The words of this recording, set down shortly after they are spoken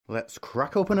Let's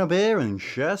crack open a beer and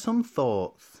share some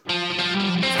thoughts.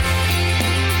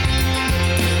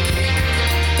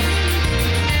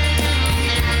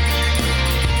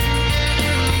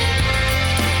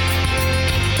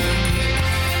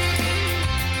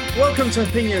 Welcome to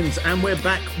Opinions, and we're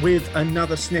back with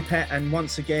another snippet, and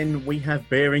once again we have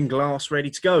beer in glass ready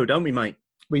to go, don't we, mate?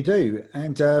 We do,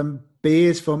 and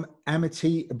beers from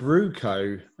Amity Brew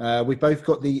Co. We've both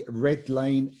got the Red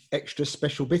Lane Extra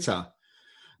Special Bitter.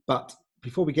 But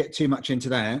before we get too much into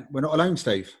that, we're not alone,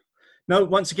 Steve. No,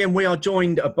 once again we are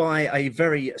joined by a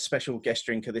very special guest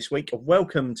drinker this week.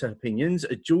 Welcome to Opinions,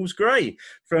 Jules Gray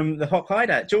from the Hop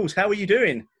Hideout. Jules, how are you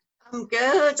doing? I'm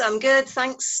good.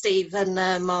 Thanks, Steve and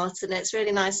Martin. It's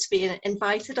really nice to be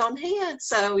invited on here.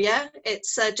 So, yeah,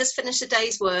 it's just finished a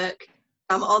day's work.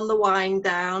 I'm on the wind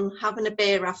down, having a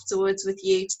beer afterwards with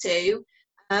you two.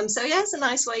 So, yeah, it's a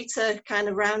nice way to kind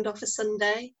of round off a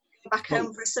Sunday, back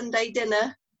home for a Sunday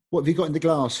dinner. What have you got in the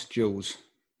glass, Jules?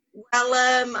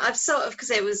 Well, I've sort of, because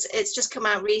it's just come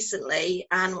out recently,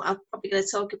 and I'm probably going to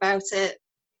talk about it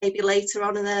maybe later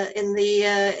on in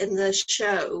the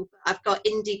show. I've got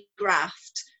Indie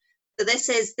Graft. So this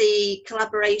is the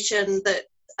collaboration that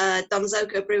Don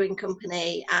Zoco Brewing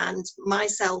Company and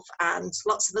myself and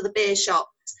lots of other beer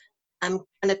shops kind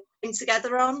of putting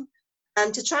together on,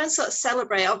 to try and sort of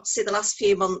celebrate. Obviously, the last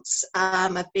few months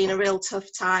have been a real tough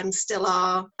time, still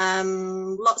are.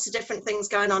 Lots of different things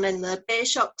going on in the beer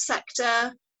shop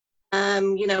sector.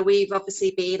 We've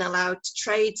obviously been allowed to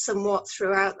trade somewhat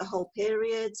throughout the whole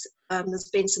period. There's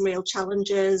been some real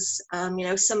challenges.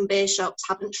 Some beer shops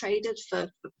haven't traded for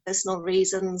personal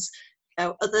reasons.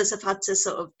 Others have had to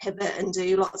sort of pivot and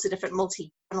do lots of different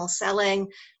multi-channel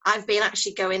selling. I've been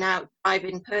actually going out,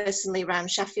 driving personally around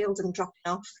Sheffield and dropping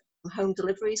off home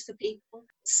deliveries for people.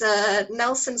 It's a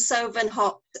Nelson Sauvin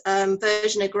hop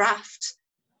version of Graft.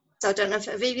 So I don't know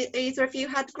if either of you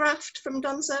had Graft from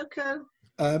Don Zoco?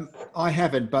 I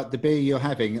haven't, but the beer you're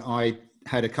having, I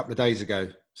had a couple of days ago.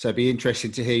 So it'd be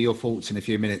interesting to hear your thoughts in a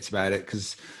few minutes about it,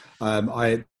 because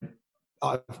I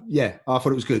thought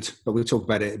it was good, but we'll talk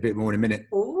about it a bit more in a minute.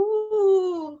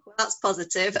 Ooh, that's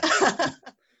positive.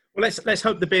 Well, let's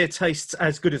hope the beer tastes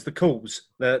as good as the cause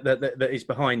that is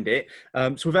behind it.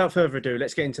 So without further ado,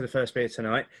 let's get into the first beer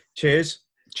tonight. Cheers.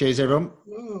 Cheers, everyone.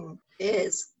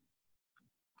 Cheers.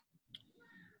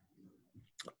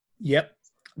 Yep.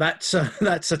 That's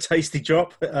a tasty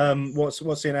drop.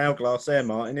 What's in our glass there,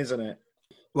 Martin, isn't it?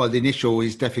 Well, the initial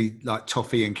is definitely like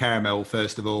toffee and caramel,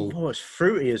 first of all. Oh, it's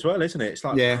fruity as well, isn't it? It's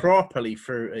like properly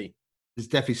fruity. There's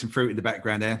definitely some fruit in the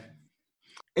background there.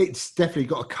 It's definitely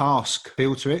got a cask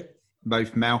feel to it,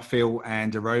 both mouthfeel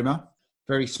and aroma.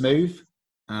 Very smooth.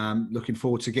 Looking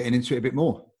forward to getting into it a bit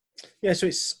more. Yeah, so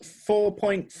it's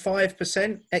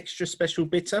 4.5% extra special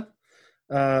bitter.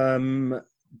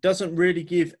 Doesn't really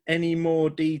give any more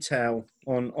detail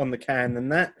on the can than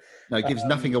that. No, it gives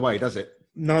nothing away, does it?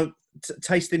 No,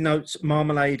 tasting notes,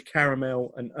 marmalade,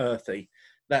 caramel, and earthy.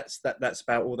 That's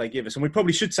about all they give us. And we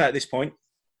probably should say at this point,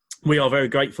 we are very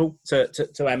grateful to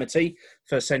Amity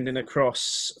for sending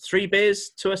across 3 beers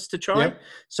to us to try. Yep.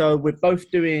 So we're both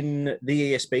doing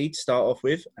the ESB to start off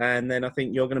with, and then I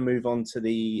think you're going to move on to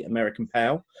the American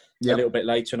Pale a little bit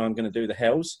later, and I'm going to do the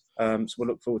Hells. So we'll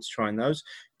look forward to trying those.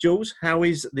 Jules, how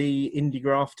is the Indie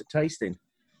Graft tasting?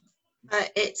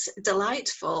 It's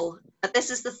delightful.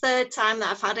 This is the 3rd time that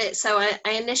I've had it. So I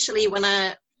initially, when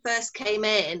I first came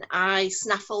in, I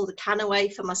snaffled a can away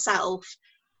for myself.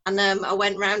 And I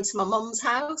went round to my mum's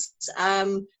house,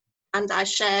 and I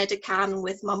shared a can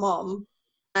with my mum,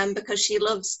 because she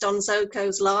loves Don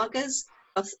Zoco's lagers,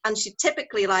 and she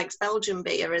typically likes Belgian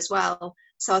beer as well.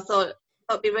 So I thought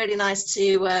it'd be really nice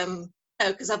to,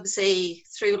 because obviously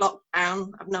through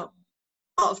lockdown, I've not,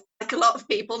 like a lot of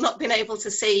people, not been able to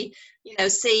see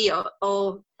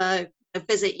or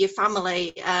visit your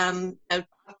family.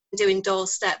 Doing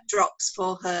doorstep drops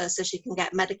for her so she can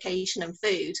get medication and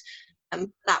food.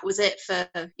 That was it for,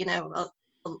 a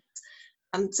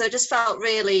month. So it just felt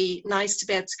really nice to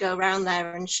be able to go around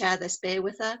there and share this beer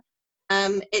with her.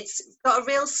 It's got a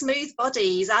real smooth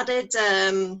body. He's added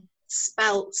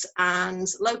spelt and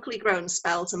locally grown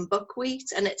spelt and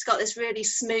buckwheat, and it's got this really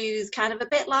smooth, kind of a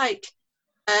bit like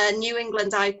New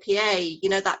England IPA,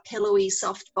 that pillowy,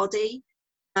 soft body,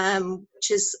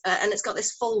 which is, and it's got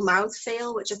this full mouth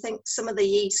feel, which I think some of the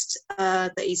yeast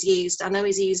that he's used, I know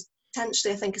he's used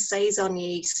potentially, I think, a Saison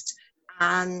yeast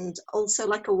and also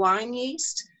like a wine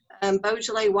yeast,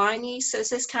 Beaujolais wine yeast. So it's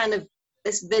this kind of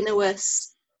this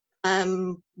vinous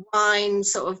wine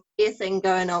sort of beer thing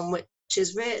going on, which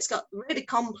is really, it's got really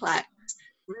complex,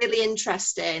 really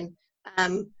interesting.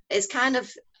 It's kind of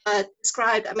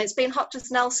describe, I mean, it's been hopped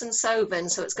with Nelson Sauvin,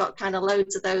 so it's got kind of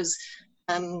loads of those.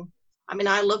 I mean,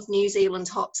 I love New Zealand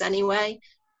hops anyway,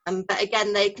 but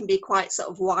again, they can be quite sort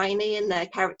of winey in their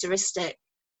characteristic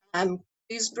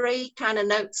gooseberry kind of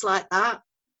notes like that.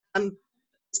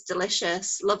 It's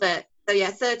delicious, love it. So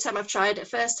yeah, third time I've tried it.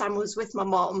 First time was with my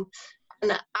mom,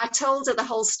 and I told her the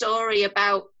whole story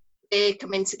about beer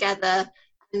coming together,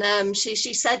 and she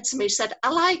said to me, she said, I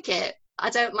like it. I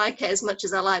don't like it as much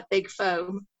as I like Big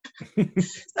Foam. So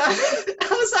I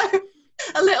was like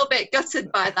a little bit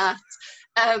gutted by that.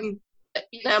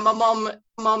 You know, my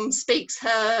mom speaks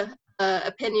her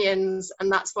opinions, and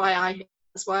that's why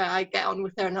I get on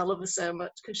with her and I love her so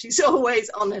much, because she's always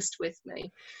honest with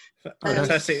me.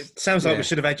 Fantastic. It sounds like we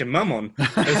should have had your mum on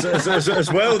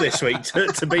as well this week.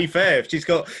 To be fair, if she's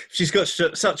got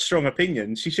such strong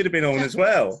opinions, she should have been on as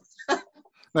well.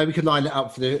 Maybe we could line it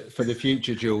up for the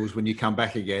future, Jules, when you come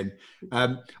back again.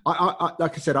 I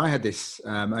like I said, I had this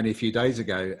only a few days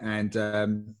ago, and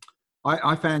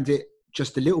I found it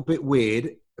just a little bit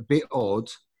weird, a bit odd,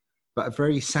 but a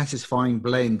very satisfying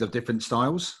blend of different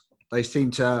styles. They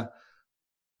seem to,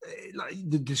 like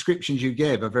the descriptions you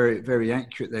gave are very, very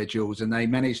accurate there, Jules, and they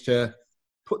managed to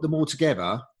put them all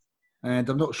together. And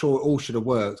I'm not sure it all should have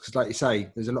worked, because like you say,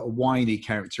 there's a lot of winey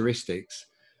characteristics.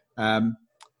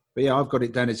 But yeah, I've got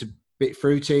it down as a bit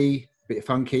fruity, a bit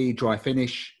funky, dry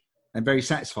finish, and very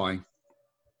satisfying.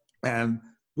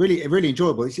 Really, really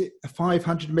enjoyable. Is it a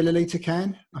 500 milliliter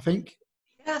can, I think?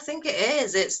 Yeah, I think it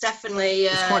is. It's definitely...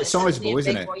 it's quite sizable,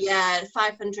 isn't it? Yeah,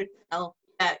 500 ml.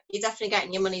 Yeah, you're definitely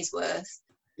getting your money's worth.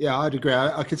 Yeah, I'd agree.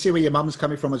 I can see where your mum's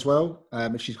coming from as well.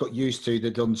 She's got used to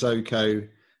the Donzoko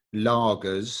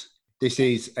lagers. This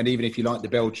is, and even if you like the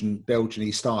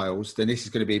Belgian-y styles, then this is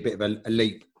going to be a bit of a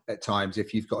leap at times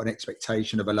if you've got an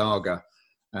expectation of a lager.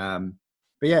 But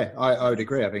yeah, I would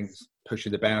agree. I think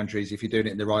pushing the boundaries, if you're doing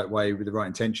it in the right way with the right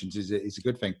intentions, is a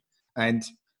good thing. And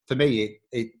for me,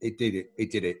 it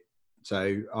did it.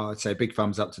 So I'd say big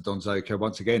thumbs up to Donzoko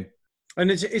once again. And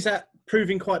is that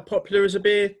proving quite popular as a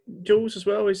beer, Jules, as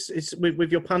well? Is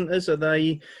with your punters?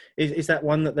 Is that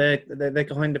one that they're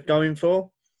kind of going for?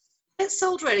 It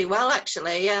sold really well,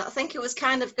 actually. Yeah, I think it was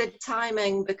kind of good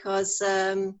timing because,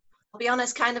 I'll be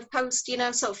honest, kind of post, sort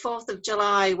of 4th of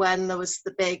July when there was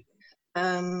the big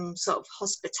sort of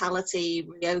hospitality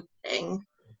reopening.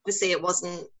 Obviously, it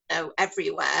wasn't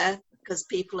everywhere because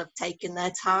people have taken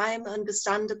their time,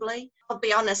 understandably. I'll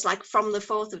be honest, like from the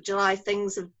 4th of July,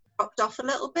 things have dropped off a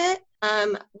little bit,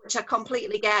 which I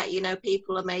completely get.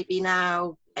 People are maybe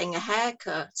now getting a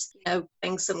haircut,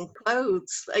 buying some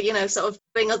clothes, sort of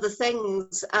doing other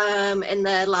things in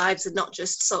their lives and not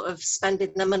just sort of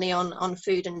spending their money on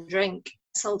food and drink.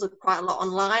 I sold quite a lot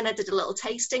online. I did a little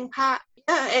tasting pack.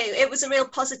 Yeah, it was a real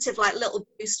positive, like little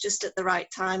boost just at the right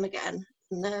time again.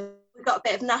 And we got a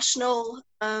bit of national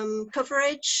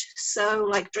coverage, so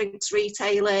like drinks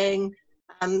retailing,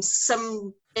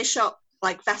 some beer shop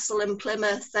like Vessel in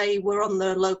Plymouth, they were on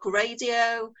the local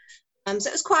radio. So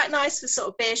it was quite nice for sort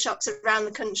of beer shops around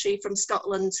the country from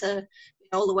Scotland to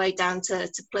all the way down to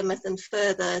Plymouth and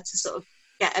further to sort of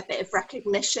get a bit of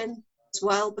recognition as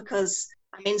well, because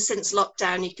I mean, since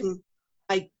lockdown, you can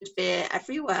buy good beer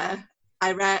everywhere,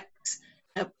 direct,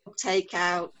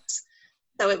 takeout.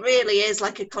 So it really is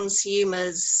like a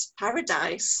consumer's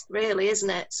paradise, really, isn't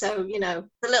it? So, the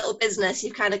little business,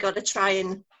 you've kind of got to try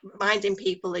and reminding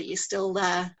people that you're still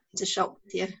there to shop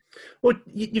with you. Well,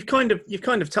 you've kind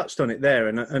of touched on it there,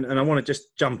 and I want to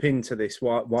just jump into this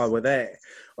while we're there.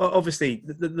 Obviously,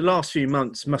 the last few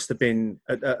months must have been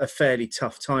a fairly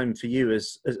tough time for you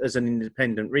as an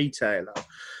independent retailer.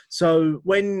 So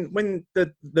when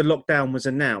the lockdown was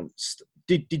announced,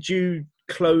 did you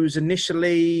close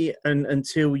initially and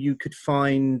until you could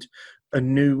find a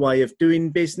new way of doing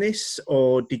business,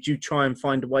 or did you try and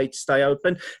find a way to stay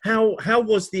open? How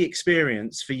was the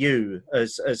experience for you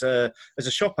as a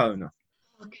shop owner?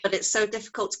 Oh God, it's so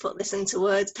difficult to put this into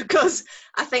words because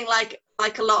I think like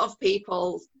a lot of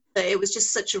people, that it was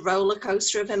just such a roller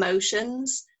coaster of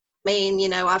emotions. I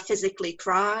mean, I physically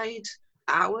cried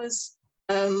hours.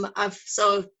 I've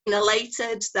sort of been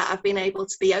elated that I've been able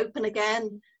to be open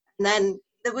again. And then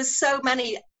there was so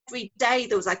many, every day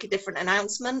there was like a different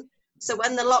announcement. So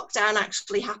when the lockdown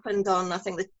actually happened on, I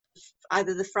think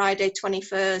either the Friday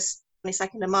 21st,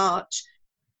 22nd of March,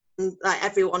 like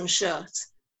everyone shut,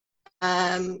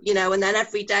 and then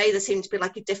every day there seemed to be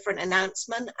like a different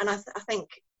announcement. And I think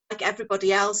like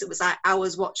everybody else, it was like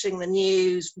hours watching the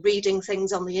news, reading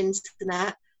things on the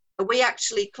internet. We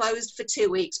actually closed for 2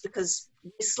 weeks because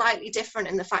we're slightly different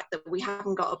in the fact that we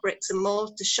haven't got a bricks and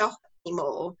mortar shop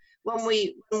anymore. when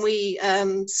we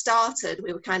started,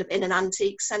 we were kind of in an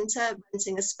antique centre,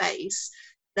 renting a space.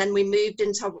 Then we moved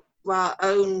into our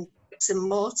own bricks and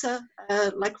mortar,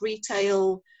 like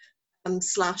retail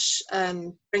slash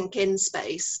drink-in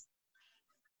space.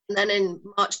 And then in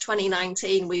March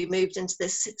 2019, we moved into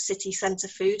this city centre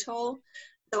food hall.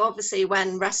 So obviously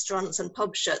when restaurants and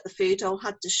pubs shut, the food hall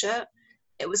had to shut.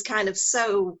 It was kind of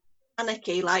so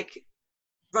panicky, like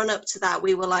run up to that,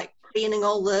 we were like cleaning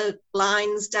all the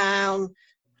blinds down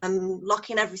and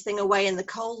locking everything away in the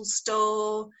cold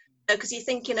store. Because you're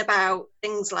thinking about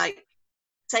things like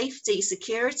safety,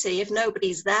 security. If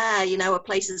nobody's there, a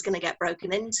place is going to get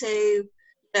broken into.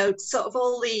 Sort of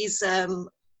all these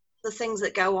the things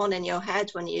that go on in your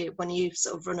head when you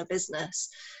sort of run a business.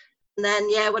 And then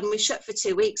when we shut for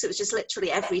 2 weeks, it was just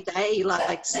literally every day,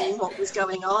 like seeing what was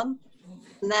going on.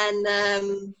 And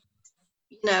then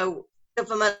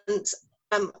government.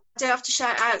 I do have to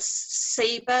shout out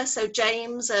SEBA. So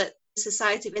James at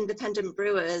Society of Independent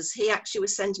Brewers, he actually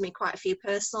was sending me quite a few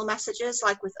personal messages,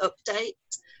 like with updates.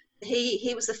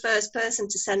 He was the first person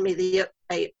to send me the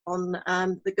update on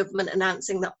the government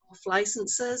announcing that off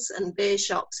licenses and beer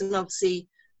shops and obviously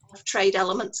trade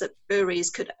elements at breweries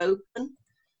could open.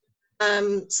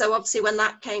 So obviously when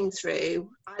that came through,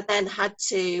 I then had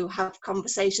to have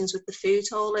conversations with the food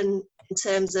hall in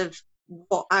terms of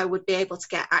what I would be able to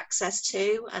get access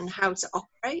to and how to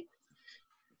operate.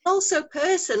 Also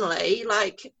personally,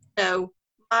 my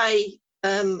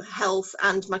health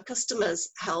and my customers'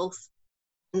 health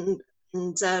and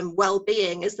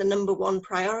well-being is the number one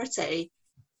priority.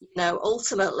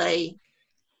 Ultimately,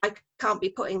 I can't be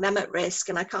putting them at risk,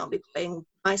 and I can't be putting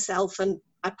myself and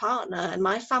my partner and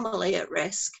my family at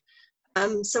risk.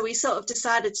 So we sort of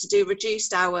decided to do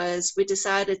reduced hours. We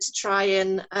decided to try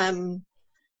and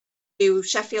do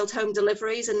Sheffield home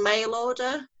deliveries and mail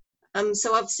order.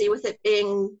 So obviously with it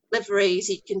being deliveries,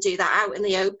 you can do that out in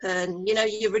the open.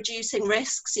 You're reducing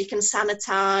risks. You can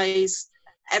sanitize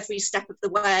every step of the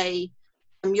way.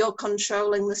 You're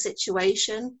controlling the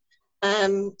situation.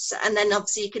 And then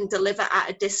obviously you can deliver at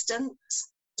a distance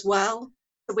as well.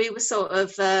 So we were sort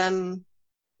of,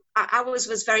 ours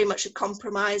was very much a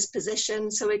compromised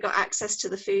position. So we got access to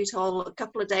the food hall a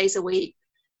couple of days a week.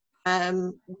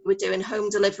 We're doing home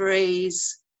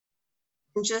deliveries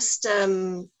and just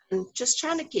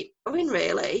trying to keep going,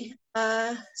 really.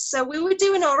 So we were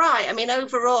doing all right. I mean,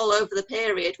 overall, over the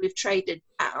period, we've traded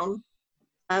down.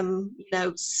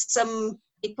 Some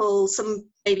people, some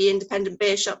maybe independent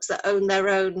beer shops that own their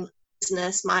own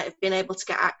business might have been able to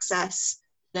get access,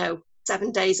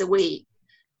 7 days a week.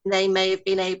 They may have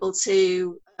been able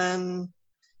to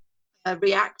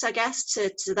react, I guess,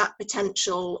 to that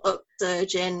potential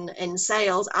upsurge in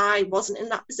sales. I wasn't in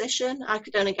that position. I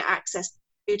could only get access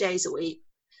 2 days a week.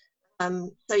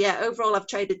 Overall I've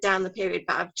traded down the period,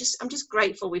 but I'm just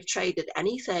grateful we've traded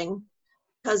anything,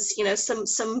 because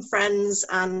some friends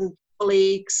and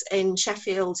colleagues in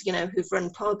Sheffield, who've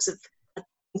run pubs have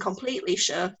been completely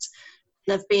shut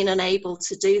and have been unable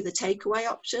to do the takeaway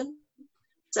option.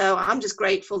 So I'm just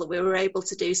grateful that we were able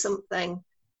to do something.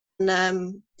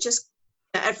 And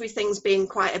everything's been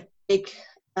quite a big,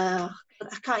 I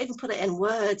can't even put it in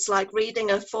words, like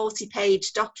reading a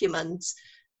 40-page document,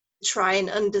 try and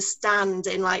understand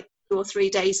in like 2 or 3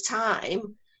 days'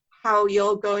 time how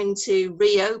you're going to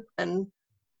reopen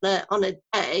on a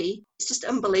day. It's just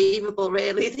unbelievable,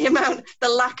 really, the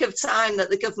lack of time that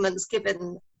the government's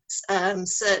given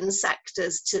certain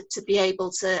sectors to be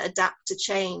able to adapt to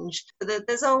change.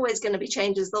 There's always going to be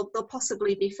changes. There'll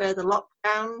possibly be further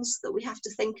lockdowns that we have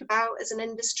to think about as an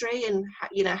industry, and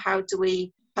how do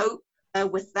we cope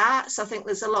with that. So I think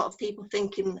there's a lot of people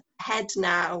thinking ahead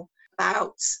now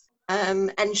about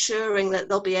ensuring that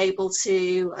they'll be able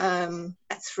to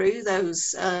get through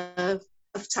those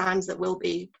tough times that will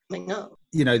be coming up.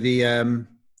 The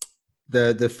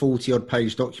 40-odd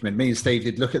page document, me and Steve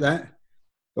did look at that,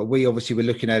 but we obviously were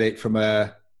looking at it from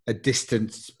a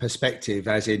distant perspective,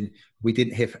 as in we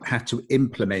didn't have to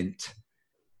implement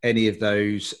any of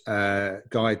those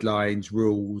guidelines,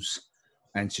 rules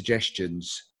and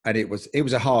suggestions. And it was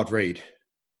a hard read,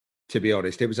 to be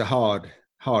honest. It was a hard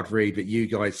read that you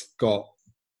guys got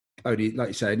only, like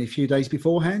you say, only a few days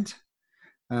beforehand,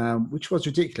 which was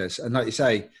ridiculous. And like you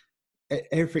say,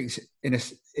 everything's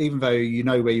even though you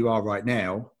know where you are right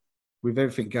now, with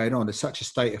everything going on, there's such a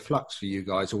state of flux for you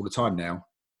guys all the time now.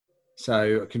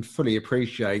 So I can fully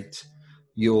appreciate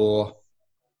your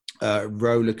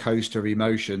roller coaster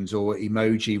emotions, or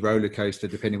emoji roller coaster,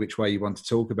 depending which way you want to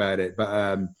talk about it.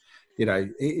 But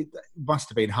it must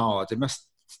have been hard.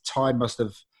 Time must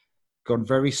have gone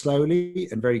very slowly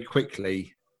and very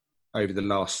quickly over the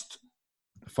last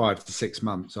 5 to 6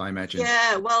 months, I imagine.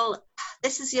 Yeah, well,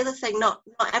 this is the other thing. Not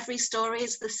every story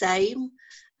is the same.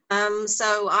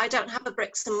 So I don't have a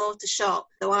bricks and mortar shop,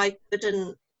 so I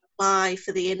couldn't apply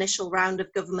for the initial round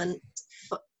of government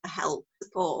help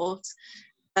support.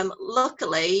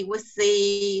 Luckily, with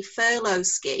the furlough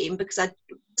scheme, because I'd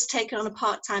just taken on a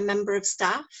part-time member of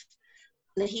staff,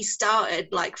 and he started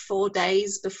like 4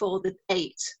 days before the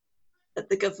date that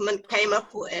the government came up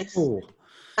with. Oh.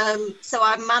 So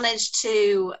I managed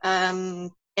to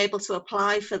be able to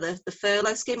apply for the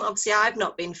furlough scheme. Obviously, I've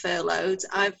not been furloughed.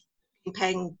 I've been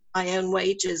paying my own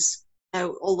wages,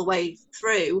 all the way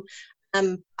through.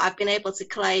 I've been able to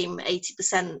claim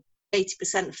 80%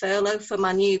 furlough for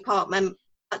my new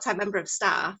part-time member of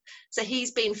staff. So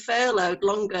he's been furloughed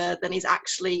longer than he's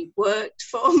actually worked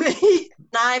for me.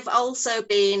 And I've also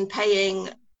been paying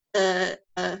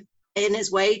in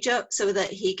his wage up so that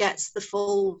he gets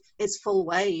his full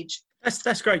wage.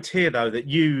 That's great to hear, though, that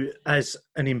you as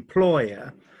an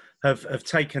employer have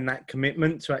taken that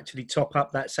commitment to actually top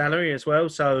up that salary as well.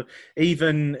 So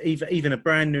even a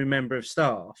brand new member of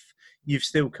staff, you've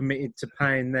still committed to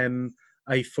paying them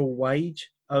a full wage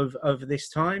over this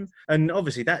time. And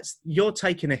obviously you're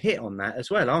taking a hit on that as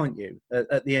well, aren't you,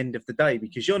 at the end of the day,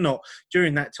 because you're not,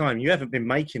 during that time, you haven't been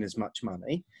making as much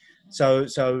money. So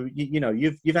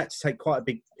you've had to take quite a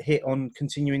big hit on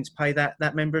continuing to pay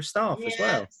that member of staff as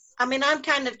well. I mean, I'm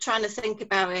kind of trying to think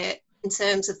about it in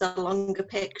terms of the longer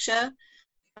picture,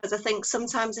 because I think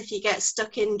sometimes if you get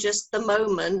stuck in just the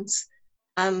moment,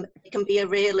 it can be a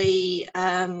really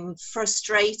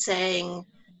frustrating,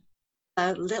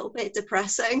 a little bit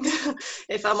depressing,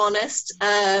 if I'm honest,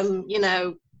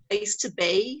 place to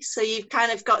be. So you've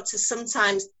kind of got to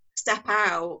sometimes step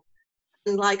out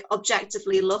and like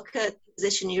objectively look at the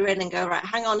position you're in and go, right,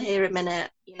 hang on here a minute.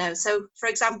 So for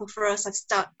example, for us,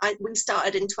 we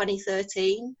started in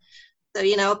 2013. So,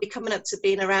 I'll be coming up to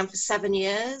being around for 7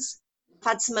 years.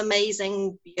 I've had some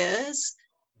amazing years.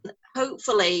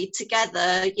 Hopefully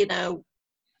together,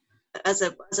 as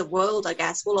a world, I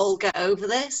guess, we'll all get over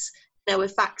this.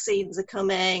 If vaccines are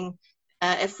coming,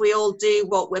 if we all do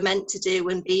what we're meant to do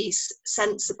and be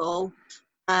sensible,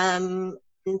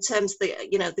 in terms of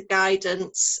the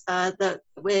guidance that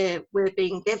we're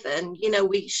being given,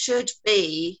 we should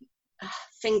be,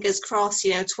 fingers crossed,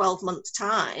 12 months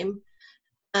time,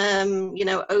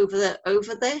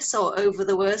 over this or over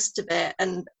the worst of it,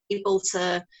 and able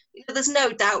to, there's no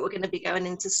doubt we're going to be going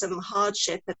into some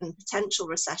hardship and potential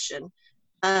recession.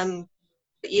 But,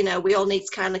 we all need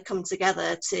to kind of come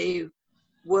together to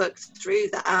work through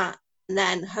that, and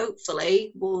then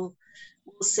hopefully we'll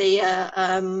see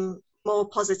a more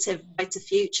positive, brighter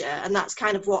future. And that's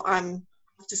kind of what I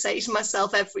have to say to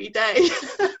myself every day.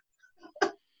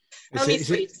 Only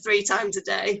three times a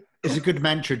day. It's a good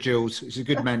mantra, Jules. It's a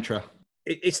good mantra.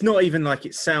 It's not even like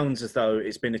it sounds as though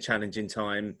it's been a challenging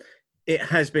time. It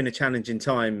has been a challenging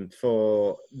time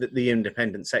for the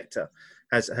independent sector,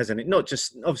 hasn't it? Not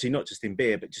just in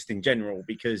beer, but just in general,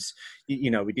 because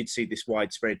we did see this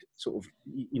widespread sort of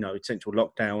essential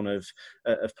lockdown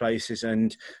of places,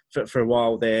 and for a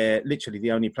while there, literally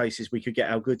the only places we could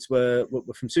get our goods were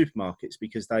from supermarkets,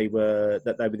 because they were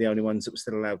the only ones that were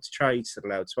still allowed to trade, still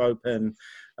allowed to open,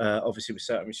 obviously with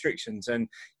certain restrictions. And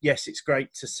yes, it's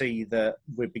great to see that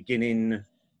we're beginning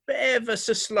ever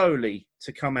so slowly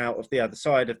to come out of the other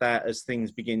side of that as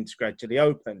things begin to gradually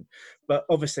open. But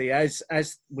obviously, as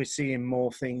we're seeing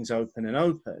more things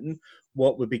open,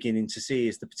 what we're beginning to see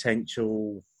is the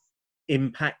potential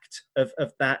impact of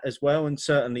that as well. And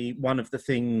certainly one of the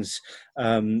things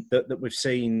that we've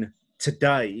seen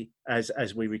today,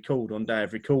 as we record on day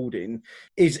of recording,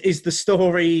 is the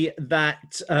story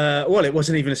that it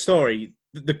wasn't even a story.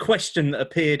 The question that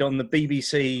appeared on the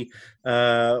BBC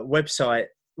website,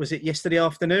 was it yesterday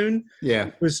afternoon? Yeah.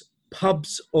 It was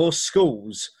pubs or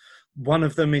schools. One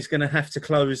of them is going to have to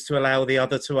close to allow the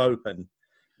other to open.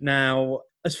 Now,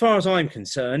 as far as I'm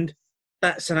concerned,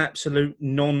 that's an absolute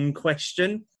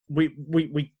non-question.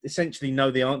 We essentially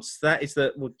know the answer to that is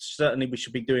that certainly we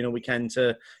should be doing all we can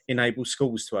to enable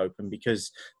schools to open,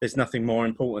 because there's nothing more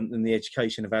important than the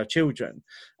education of our children.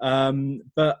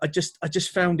 But I just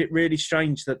found it really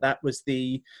strange that was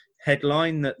the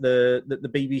headline that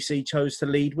the BBC chose to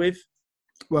lead with.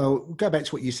 Well, go back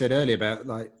to what you said earlier about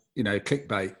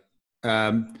clickbait.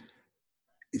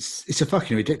 It's a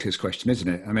fucking ridiculous question, isn't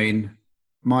it? I mean,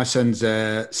 my son's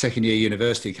second year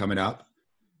university coming up.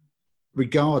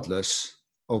 Regardless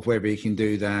of whether he can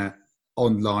do that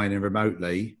online and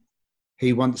remotely,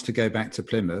 he wants to go back to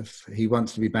Plymouth. He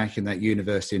wants to be back in that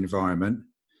university environment.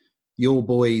 Your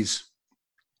boys,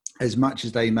 as much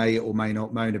as they may or may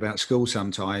not moan about school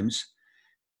sometimes,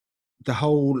 the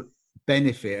whole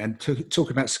benefit and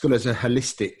talking about school as a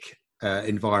holistic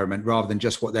environment rather than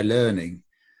just what they're learning,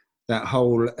 that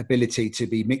whole ability to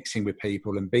be mixing with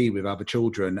people and be with other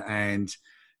children and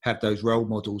have those role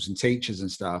models and teachers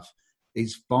and stuff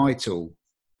is vital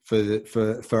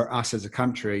for us as a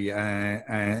country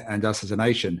and us as a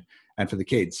nation and for the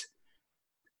kids.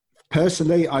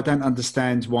 Personally, I don't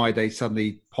understand why they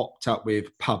suddenly popped up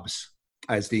with pubs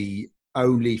as the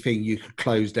only thing you could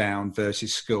close down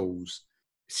versus schools.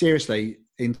 Seriously,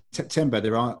 in September,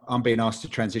 I'm being asked to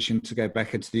transition to go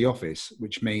back into the office,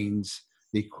 which means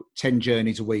the 10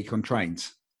 journeys a week on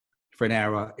trains for an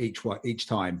hour each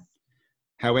time.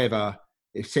 However,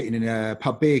 if sitting in a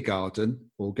pub beer garden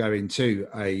or going to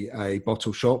a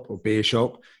bottle shop or beer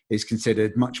shop is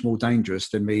considered much more dangerous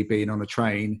than me being on a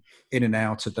train in and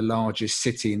out of the largest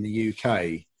city in the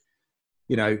UK.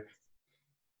 You know,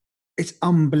 it's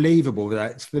unbelievable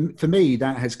that for me,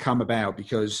 that has come about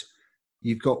because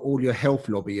you've got all your health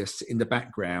lobbyists in the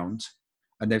background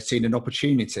and they've seen an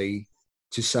opportunity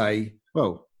to say,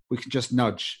 well, we can just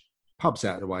nudge pubs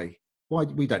out of the way. Why?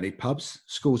 We don't need pubs.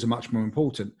 Schools are much more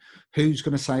important. Who's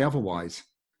going to say otherwise,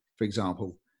 for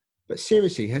example? But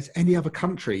seriously, has any other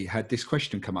country had this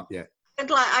question come up yet?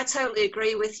 I totally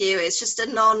agree with you. It's just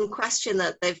a non-question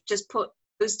that they've just put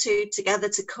those two together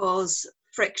to cause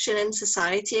friction in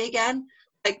society again.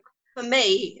 Like, for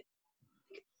me,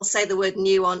 I'll say the word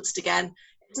nuanced again.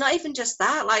 It's not even just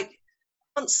that. Like,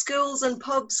 once schools and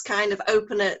pubs kind of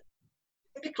open at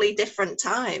typically different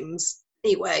times,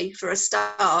 anyway, for a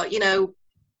start, you know,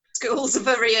 schools are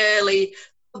very early,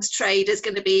 pubs trade is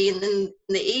going to be in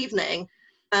the evening.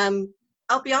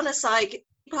 I'll be honest, like,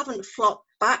 people haven't flocked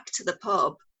back to the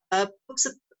pub. Pubs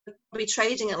are probably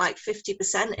trading at like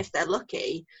 50% if they're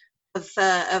lucky of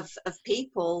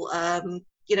people,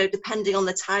 you know, depending on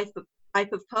the type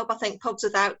of pub. I think pubs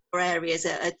with outdoor areas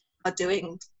are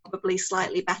doing probably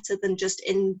slightly better than just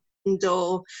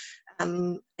indoor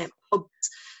pubs.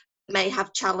 May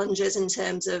have challenges in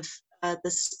terms of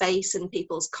the space and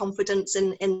people's confidence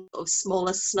in sort of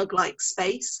smaller snug-like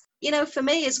space. You know, for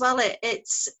me as well,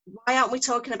 it's why aren't we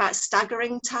talking about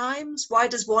staggering times? Why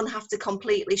does one have to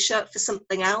completely shut for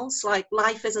something else? Like,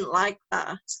 life isn't like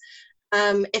that.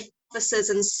 If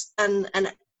officers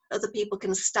and other people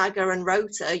can stagger and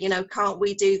rota, you know, can't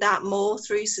we do that more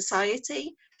through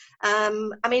society?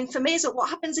 I mean, for me, what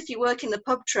happens if you work in the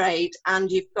pub trade and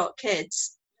you've got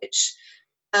kids, which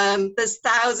there's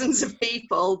thousands of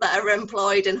people that are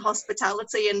employed in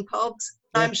hospitality in pubs.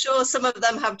 Yeah. I'm sure some of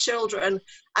them have children.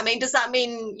 I mean, does that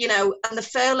mean, you know, and the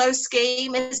furlough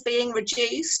scheme is being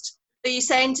reduced? Are you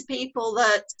saying to people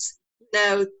that, you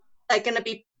know, they're going to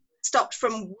be stopped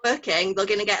from working, they're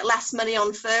going to get less money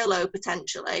on furlough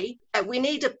potentially? We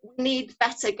need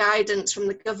better guidance from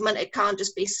the government. It can't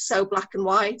just be so black and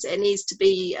white. It needs to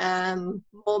be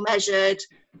more measured.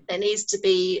 It needs to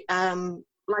be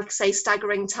like I say,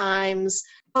 staggering times.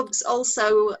 Pubs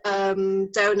also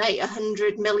donate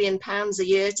 £100 million a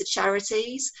year to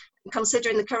charities. And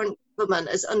considering the current government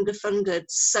has underfunded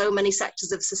so many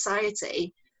sectors of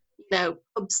society, you know,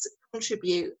 pubs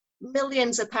contribute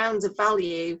millions of pounds of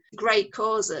value to great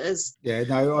causes. Yeah,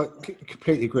 no, I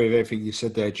completely agree with everything you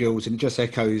said there, Jules, and it just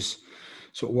echoes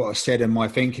sort of what I said in my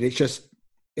thinking.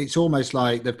 It's almost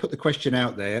like they've put the question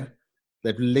out there,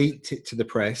 they've leaked it to the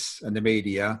press and the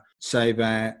media so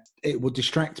that it will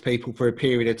distract people for a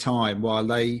period of time while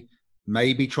they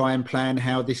maybe try and plan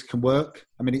how this can work.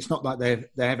 I mean, it's not like they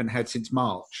haven't had since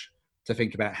March to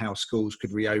think about how schools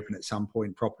could reopen at some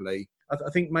point properly. I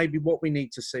think maybe what we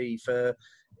need to see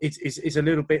is a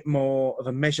little bit more of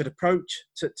a measured approach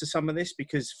to some of this,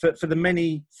 because for the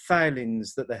many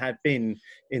failings that there have been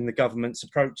in the government's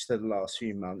approach to the last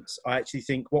few months, I actually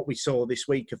think what we saw this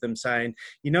week of them saying,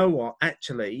 you know what,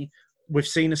 actually, we've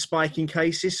seen a spike in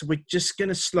cases, so we're just going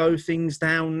to slow things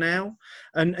down now.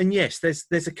 And yes,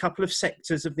 there's a couple of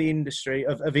sectors of the industry,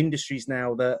 of industries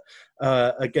now that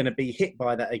are going to be hit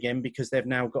by that again, because they've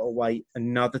now got to wait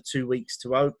another 2 weeks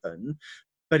to open.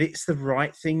 But it's the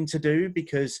right thing to do,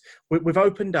 because we've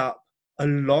opened up a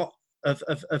lot of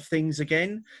things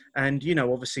again. And, you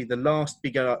know, obviously the last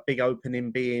big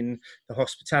opening being the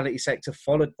hospitality sector,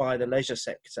 followed by the leisure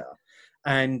sector.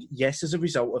 And yes, as a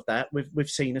result of that, we've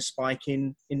seen a spike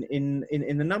in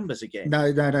the numbers again.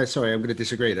 No. Sorry, I'm going to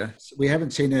disagree there. We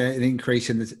haven't seen an increase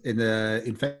in the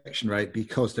infection rate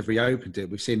because they've reopened it.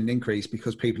 We've seen an increase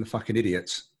because people are fucking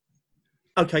idiots.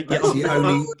 Okay,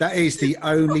 that is the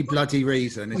only bloody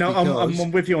reason. No,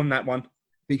 I'm with you on that one.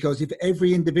 Because if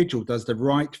every individual does the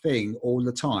right thing all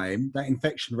the time, that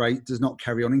infection rate does not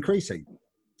carry on increasing.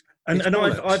 And, It's and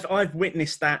bollocks. I've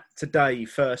witnessed that today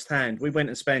firsthand. We went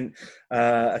and spent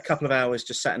a couple of hours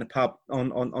just sat in a pub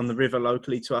on the river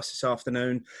locally to us this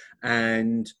afternoon,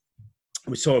 and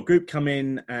we saw a group come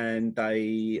in, and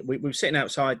we were sitting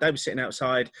outside. They were sitting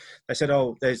outside. They said,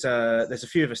 "Oh, there's a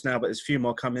few of us now, but there's a few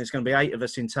more coming. There's going to be 8 of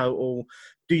us in total.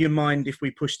 Do you mind if we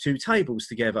push 2 tables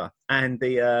together?" And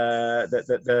the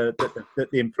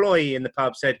employee in the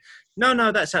pub said,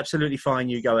 "No, that's absolutely fine.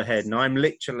 You go ahead." And I'm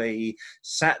literally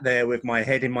sat there with my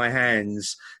head in my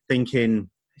hands, thinking,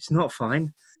 "It's not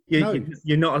fine.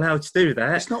 You're not allowed to do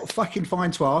that. It's not fucking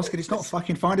fine to ask, and it's not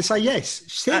fucking fine to say yes.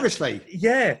 Seriously.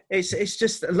 Yeah, it's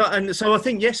just a lot." And so I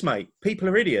think, yes, mate, people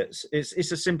are idiots. It's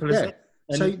as simple as that.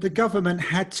 And So the government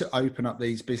had to open up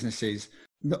these businesses,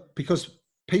 not because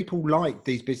people like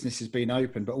these businesses being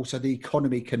open, but also the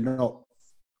economy cannot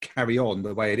carry on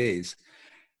the way it is.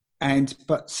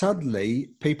 But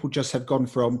suddenly people just have gone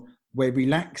from, we're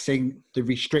relaxing the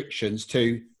restrictions,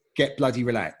 to get bloody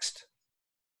relaxed.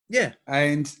 yeah,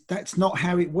 And that's not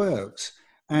how it works.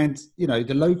 And, you know,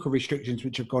 the local restrictions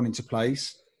which have gone into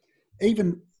place,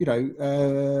 even, you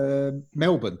know,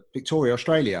 Melbourne, Victoria,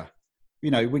 Australia, you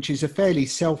know, which is a fairly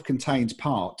self-contained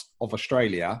part of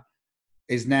Australia,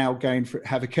 is now going to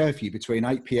have a curfew between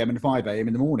 8 p.m. and 5 a.m.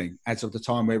 in the morning as of the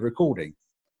time we're recording,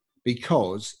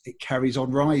 because it carries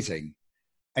on rising.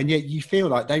 And yet you feel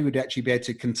like they would actually be able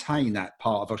to contain that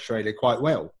part of Australia quite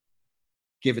well,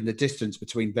 given the distance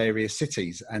between various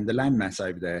cities and the landmass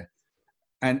over there.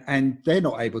 And they're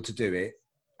not able to do it.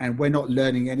 And we're not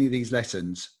learning any of these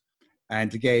lessons.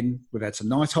 And again, we've had some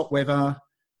nice hot weather.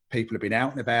 People have been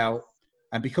out and about.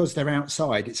 And because they're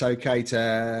outside, it's okay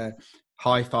to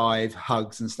high five,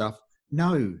 hugs and stuff.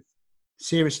 No,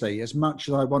 seriously, as much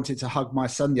as I wanted to hug my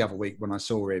son the other week when I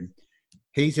saw him,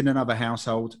 he's in another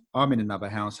household. I'm in another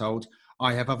household.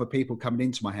 I have other people coming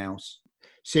into my house.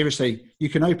 Seriously, you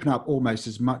can open up almost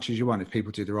as much as you want if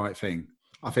people do the right thing.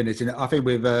 I think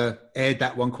we've aired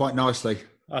that one quite nicely.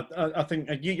 I think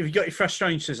you've got your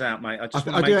frustrations out, mate. I just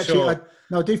want I to do make actually. sure.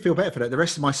 I do feel better for that. The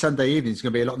rest of my Sunday evening is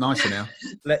going to be a lot nicer now.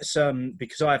 Let's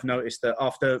because I've noticed that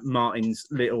after Martin's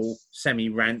little semi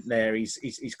rant there,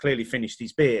 he's clearly finished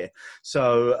his beer.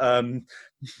 So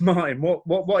Martin,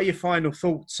 what are your final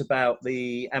thoughts about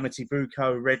the Amity Brew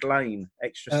Co. Red Lane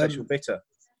Extra Special Bitter?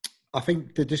 I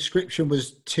think the description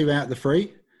was 2 out of the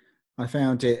 3. I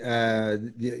found it,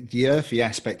 the earthy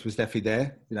aspect was definitely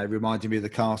there, you know, reminding me of the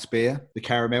cask beer. The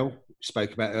caramel,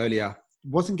 spoke about earlier,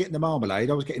 wasn't getting the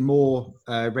marmalade. I was getting more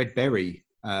red berry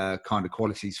kind of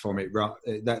qualities from it,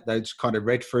 those kind of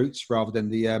red fruits rather than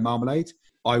the marmalade.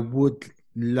 I would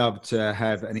love to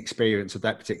have an experience of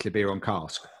that particular beer on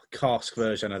cask. Cask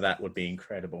version of that would be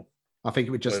incredible. I think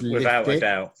it would just without lift a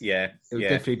doubt. Yeah, it would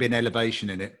definitely be an elevation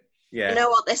in it. Yeah. You know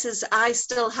what this is? I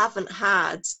still haven't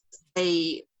had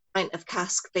a pint of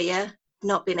cask beer.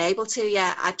 Not been able to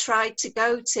yet. I tried to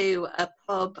go to a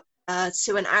pub,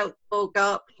 to an outdoor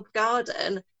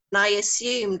garden, and I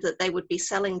assumed that they would be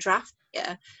selling draft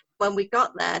beer. When we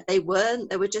got there, they weren't.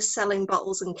 They were just selling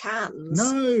bottles and cans.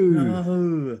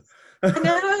 No. I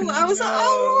know. I was like,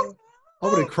 oh. I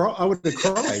would have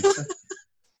cried.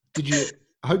 Did you?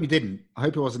 I hope you didn't. I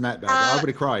hope it wasn't that bad. I would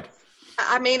have cried.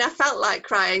 I mean, I felt like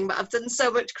crying, but I've done so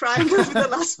much crying over the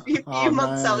last few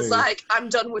months. No. I was like, I'm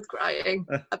done with crying.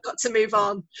 I've got to move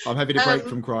on. I'm having a break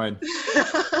from crying.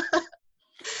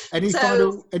 Any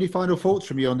final thoughts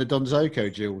from you on the Don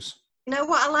Zoco, Jules? You know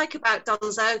what I like about Don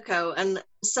Zoco, and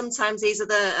sometimes these are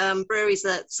the breweries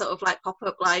that sort of like pop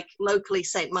up like locally,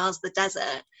 St. Mars the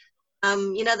Desert.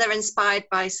 You know, they're inspired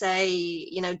by, say,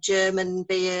 you know, German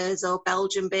beers or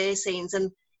Belgian beer scenes.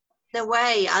 And in a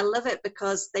way, I love it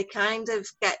because they kind of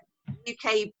get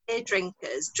UK beer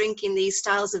drinkers drinking these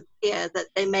styles of beer that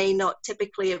they may not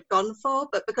typically have gone for,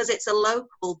 but because it's a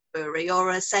local brewery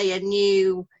or a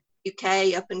new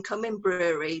UK up-and-coming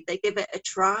brewery, they give it a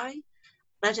try. And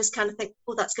I just kind of think,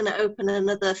 oh, that's going to open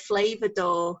another flavour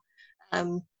door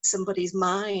somebody's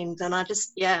mind. And I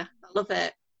love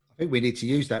it. I think we need to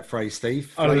use that phrase,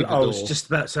 Steve. I was just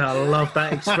about to say, I love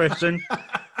that expression.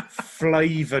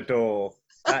 Flavour door.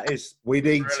 That is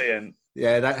brilliant.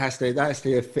 Yeah, that has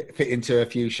to fit into a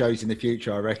few shows in the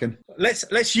future, I reckon.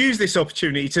 Let's use this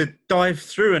opportunity to dive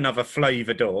through another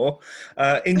flavour door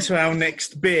into our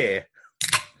next beer.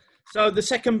 So the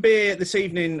second beer this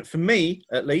evening, for me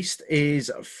at least,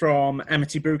 is from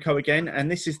Amity Brew Co. again, and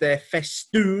this is their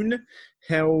Festoon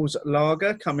Helles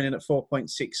Lager, coming in at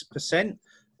 4.6%.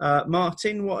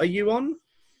 Martin, what are you on?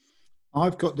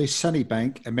 I've got this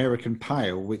Sunnybank American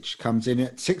Pale, which comes in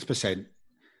at 6%.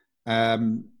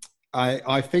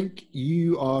 I think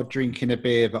you are drinking a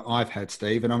beer that I've had,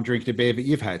 Steve, and I'm drinking a beer that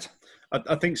you've had.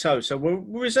 I think so. So we'll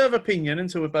reserve opinion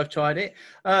until we've both tried it.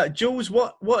 Jules,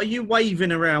 what are you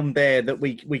waving around there that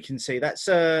we can see? That's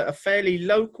a fairly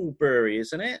local brewery,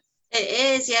 isn't it?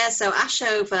 It is, yeah. So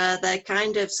Ashover, they're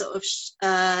kind of sort of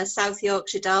South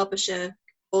Yorkshire, Derbyshire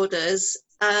borders.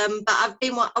 But I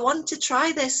want to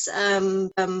try this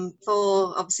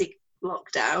for obviously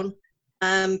lockdown.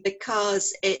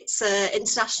 Because it's an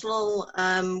international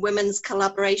women's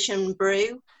collaboration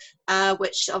brew,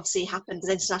 which obviously happens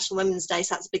International Women's Day,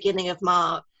 so that's the beginning of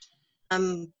March.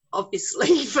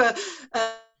 Obviously, for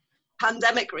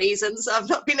pandemic reasons, I've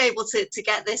not been able to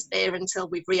get this beer until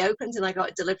we've reopened, and I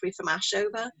got a delivery from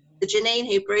Ashover. The Janine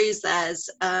who brews theirs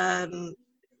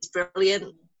is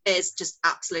brilliant. It's just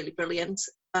absolutely brilliant.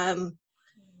 And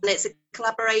it's a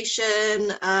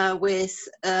collaboration with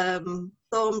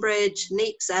Thornbridge,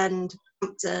 Neepsend,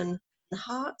 Hampton, and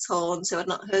Hartshorn, who I'd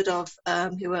not heard of,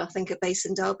 who I think are based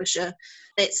in Derbyshire.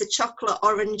 It's a chocolate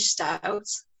orange stout,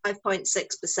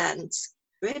 5.6%.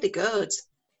 Really good.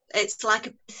 It's like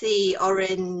a pithy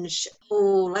orange,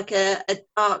 or like a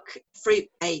dark fruit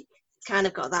cake. It's kind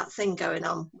of got that thing going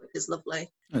on, which is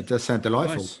lovely. It does sound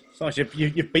delightful. Nice.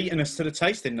 You've beaten us to the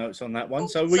tasting notes on that one.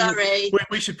 So Sorry.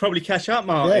 we should probably catch up,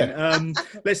 Martin. Yeah.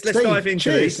 Let's Steve, dive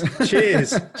into cheers. this.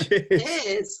 Cheers.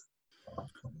 Cheers.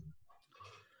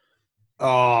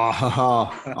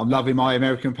 Oh, I'm loving my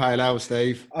American Pale Ale,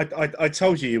 Steve. I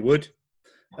told you would.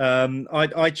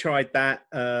 I tried that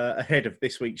ahead of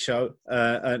this week's show,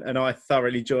 and I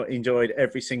thoroughly enjoyed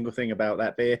every single thing about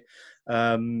that beer.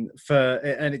 And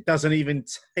it doesn't even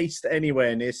taste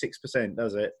anywhere near 6%,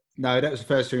 does it? No, that was the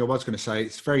first thing I was going to say.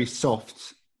 It's very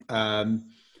soft.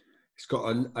 It's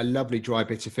got a lovely dry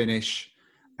bitter finish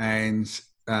and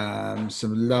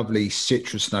some lovely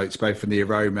citrus notes, both from the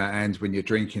aroma and when you're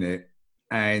drinking it.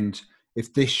 And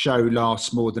if this show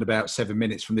lasts more than about 7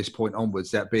 minutes from this point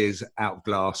onwards, that beer's out of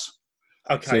glass.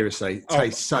 Okay. Seriously, it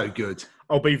tastes so good.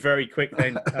 I'll be very quick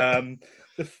then.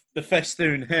 The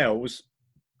Festoon Hells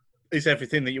is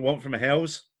everything that you want from a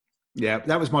Hells. Yeah,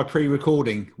 that was my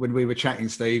pre-recording when we were chatting,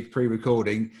 Steve,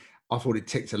 pre-recording. I thought it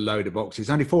ticked a load of boxes.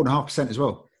 Only 4.5% as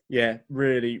well. Yeah,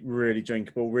 really, really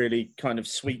drinkable, really kind of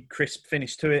sweet, crisp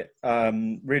finish to it.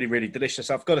 Really, really delicious.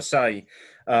 I've got to say,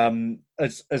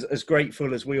 as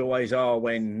grateful as we always are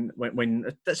when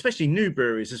especially new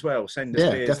breweries as well send us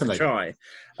beers definitely to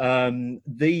try.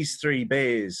 These three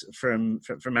beers from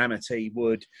Amity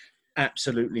would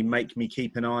absolutely make me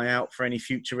keep an eye out for any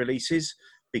future releases,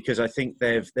 because I think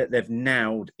they've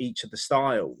nailed each of the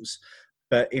styles,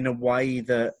 but in a way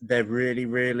that they're really,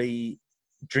 really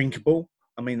drinkable.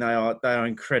 I mean, they are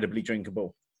incredibly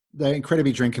drinkable. They're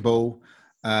incredibly drinkable.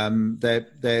 They're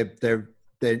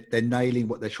nailing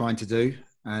what they're trying to do,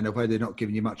 and although they're not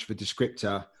giving you much of a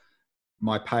descriptor,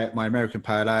 my American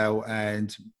Pale Ale,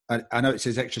 and I know it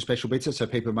says extra special bitter, so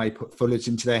people may put fullers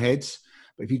into their heads,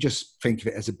 but if you just think of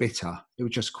it as a bitter, it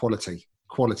was just quality,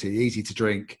 easy to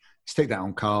drink. Stick that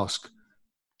on cask.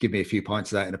 Give me a few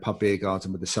pints of that in a pub beer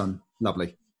garden with the sun.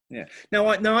 Lovely. Yeah. Now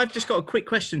I've just got a quick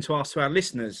question to ask to our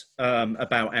listeners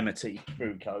about Amity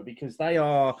Brew Co, because they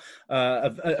are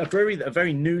a brewery that are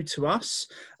very new to us,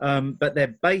 but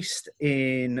they're based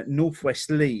in northwest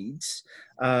Leeds,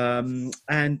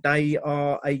 and they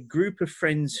are a group of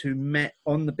friends who met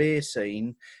on the beer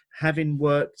scene, having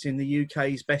worked in the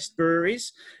UK's best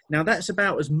breweries. Now, that's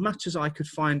about as much as I could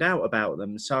find out about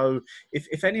them. So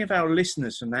if any of our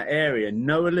listeners from that area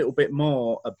know a little bit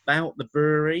more about the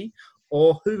brewery,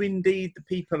 or who indeed the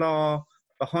people are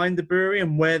behind the brewery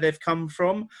and where they've come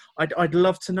from, I'd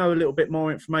love to know a little bit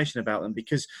more information about them,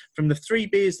 because from the three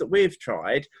beers that we've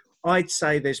tried, I'd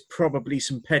say there's probably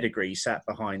some pedigree sat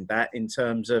behind that in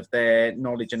terms of their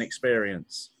knowledge and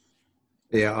experience.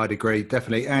 Yeah, I'd agree,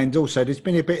 definitely. And also, there's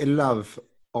been a bit of love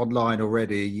online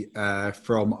already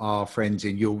from our friends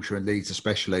in Yorkshire and Leeds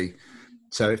especially.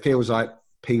 So it feels like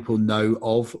people know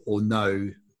of or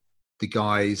know the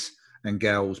guys and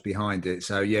girls behind it.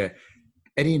 So yeah,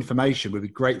 any information would be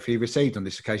gratefully received on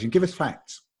this occasion. Give us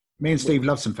facts. Me and Steve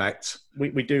love some facts.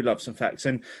 We do love some facts,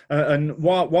 and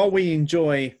while we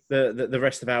enjoy the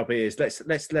rest of our beers,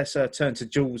 let's turn to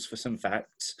Jules for some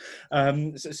facts.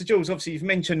 So Jules, obviously you've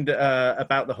mentioned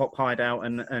about the Hop Hideout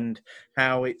and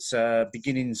how its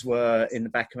beginnings were in the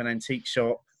back of an antique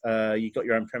shop. You got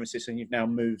your own premises, and you've now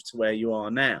moved to where you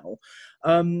are now.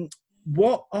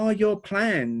 What are your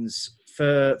plans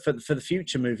for the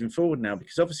future moving forward now?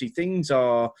 Because obviously things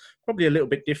are probably a little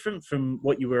bit different from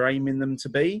what you were aiming them to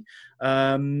be.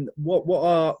 What's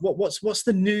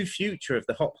the new future of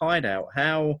the Hop Hideout?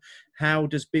 How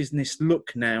does business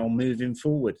look now moving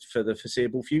forward for the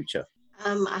foreseeable future?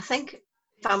 I think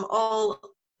if I'm all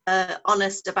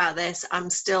honest about this. I'm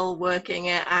still working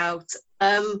it out.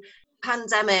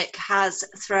 Pandemic has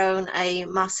thrown a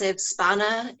massive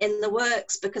spanner in the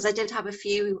works, because I did have a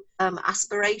few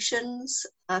aspirations,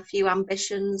 a few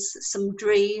ambitions, some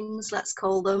dreams, let's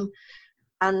call them.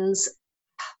 And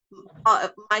part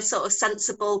of my sort of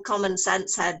sensible common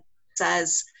sense head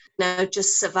says,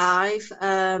 just survive,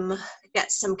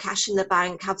 get some cash in the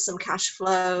bank, have some cash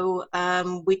flow.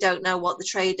 We don't know what the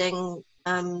trading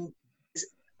is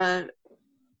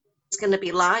going to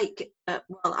be like.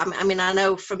 I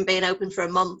know from being open for a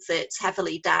month, it's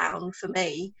heavily down for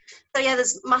me. So yeah,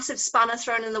 there's massive spanner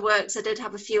thrown in the works. I did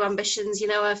have a few ambitions,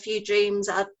 a few dreams.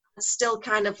 I'd still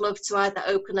kind of love to either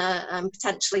open a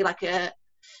potentially like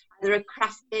either a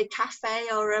craft beer cafe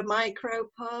or a micro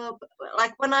pub.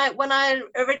 Like when I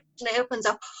originally opened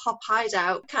up Hop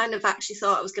Hideout, kind of actually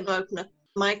thought I was going to open a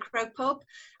micro pub,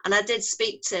 and I did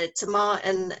speak to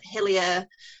Martin Hillier,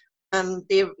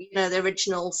 the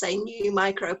original, say, new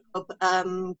micro pub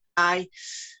guy,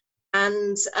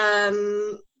 and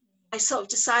I sort of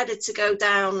decided to go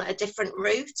down a different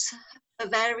route for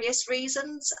various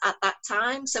reasons at that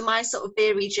time. So my sort of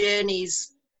beery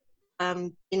journeys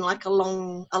in like a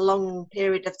long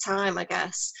period of time, I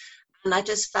guess. And I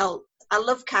just felt, I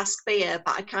love cask beer,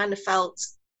 but I kind of felt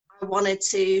I wanted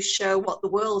to show what the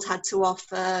world had to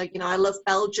offer. I love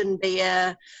Belgian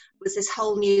beer. Was this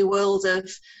whole new world of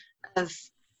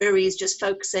breweries just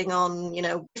focusing on,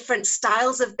 different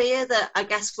styles of beer that I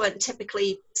guess weren't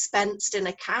typically dispensed in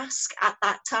a cask at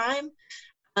that time.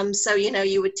 So,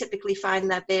 you would typically find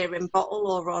their beer in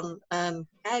bottle or on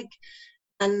keg.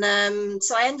 And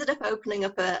so I ended up opening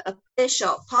up a beer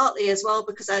shop, partly as well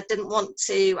because I didn't want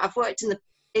to. I've worked in the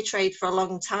beer trade for a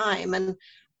long time, and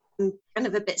I'm kind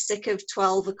of a bit sick of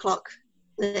 12 o'clock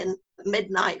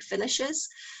midnight finishes.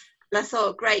 And I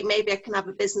thought, great, maybe I can have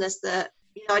a business that,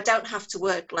 I don't have to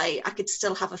work late. I could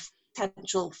still have a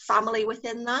potential family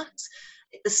within that.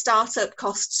 The startup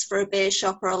costs for a beer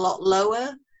shop are a lot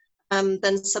lower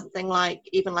than something like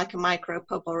even like a micro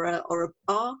pub or a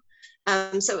bar.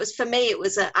 So for me, it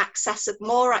was a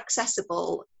more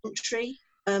accessible entry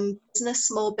business,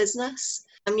 small business.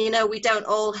 We don't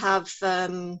all have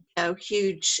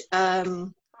huge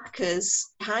backers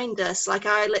behind us. Like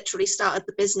I literally started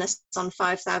the business on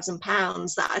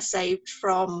 £5,000 that I saved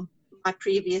from my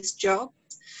previous job.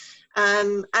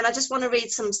 And I just want to read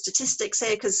some statistics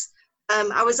here because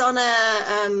I was on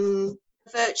a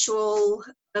virtual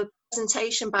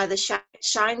presentation by the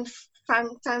Shine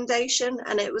Foundation,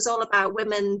 and it was all about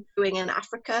women brewing in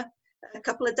Africa a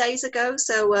couple of days ago.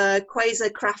 So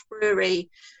Quasar Craft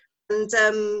Brewery, and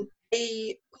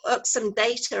they put up some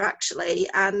data actually,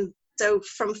 and so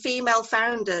from female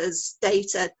founders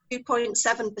data,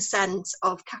 2.7%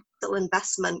 of capital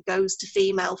investment goes to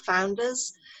female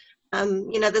founders.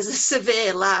 There's a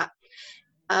severe lack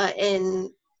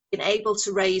in being able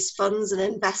to raise funds and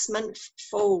investment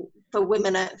for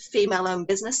women at female-owned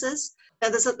businesses.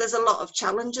 There's a lot of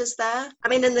challenges there. I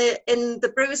mean, in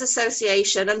the Brewers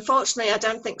Association, unfortunately, I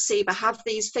don't think SEBA have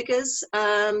these figures.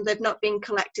 They've not been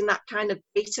collecting that kind of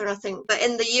data, I think. But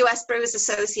in the US Brewers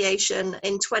Association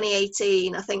in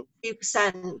 2018, I think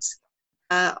 2%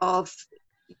 of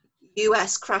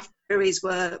US craft breweries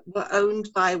were owned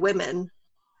by women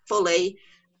fully.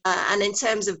 And in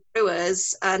terms of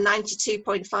brewers,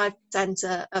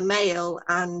 92.5% are male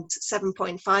and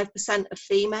 7.5% are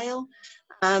female.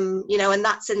 And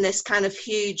that's in this kind of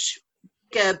huge,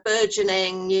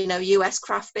 burgeoning, US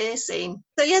craft beer scene.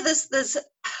 So yeah, there's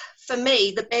for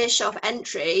me, the beer shop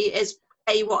entry is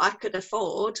A, what I could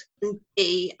afford, and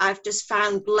B, I've just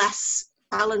found less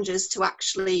challenges to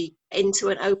actually into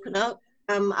and open up.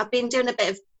 I've been doing a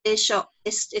bit of beer shop,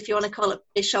 if you want to call it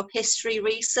beer shop history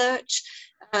research,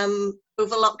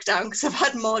 over lockdown because I've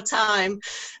had more time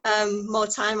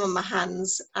on my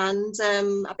hands. And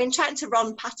I've been chatting to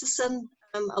Ron Patterson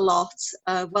a lot,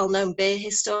 a well-known beer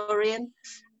historian.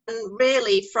 And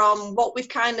really from what we've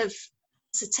kind of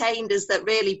ascertained is that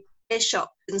really beer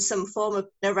shops in some form have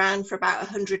been around for about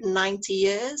 190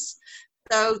 years.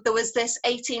 So there was this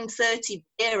 1830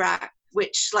 Beer Act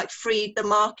which like freed the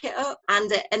market up, and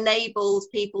it enabled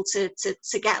people to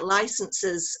get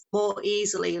licenses more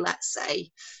easily, let's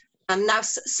say. And now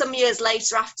some years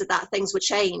later after that, things were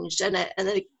changed, and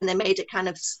they made it kind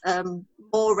of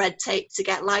more red tape to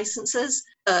get licenses.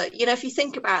 If you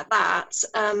think about that,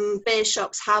 beer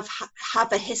shops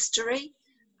have a history.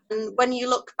 And when you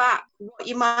look back, what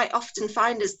you might often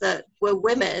find is that were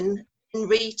women in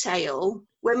retail,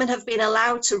 women have been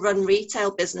allowed to run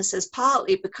retail businesses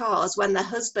partly because when their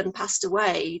husband passed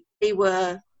away, they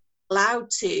were allowed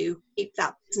to keep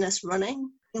that business running.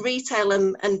 in retail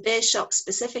and beer shops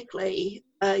specifically,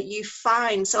 you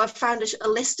find, so I've found a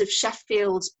list of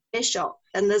Sheffield beer shop,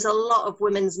 and there's a lot of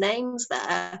women's names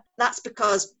there. That's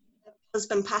because her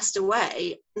husband passed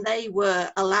away and they were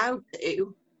allowed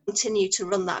to continue to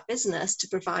run that business to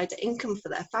provide income for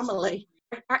their family.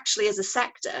 Actually, as a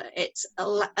sector, it's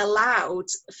allowed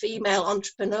female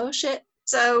entrepreneurship.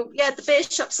 So yeah, the beer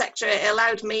shop sector, it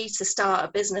allowed me to start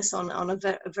a business on a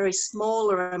very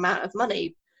smaller amount of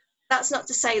money. That's not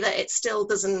to say that it still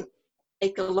doesn't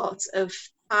take a lot of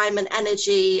time and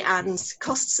energy and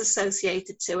costs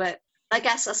associated to it. I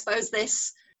suppose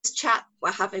this chat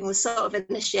we're having was sort of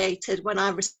initiated when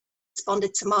I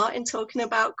responded to Martin talking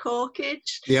about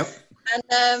corkage. Yep. And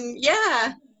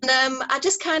I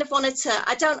just kind of wanted to,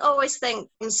 I don't always think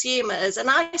consumers, and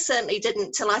I certainly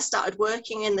didn't till I started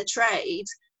working in the trade,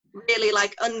 really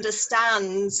like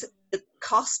understand the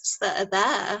costs that are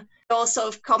there. Or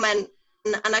sort of comment,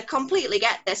 and I completely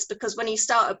get this, because when you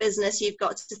start a business, you've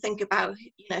got to think about,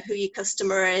 who your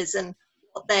customer is and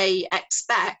what they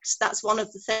expect. That's one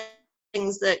of the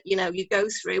things that, you go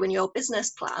through in your business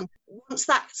plan. Once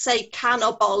that, say, can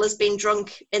or bottle has been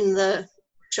drunk in the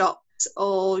shops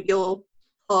or your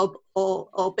pub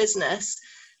or business,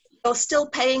 you're still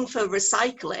paying for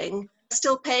recycling,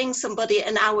 still paying somebody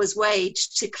an hour's wage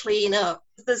to clean up.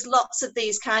 There's lots of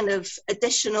these kind of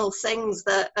additional things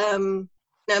that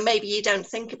maybe you don't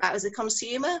think about as a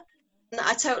consumer, and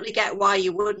I totally get why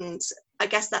you wouldn't. I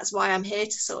guess that's why I'm here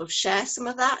to sort of share some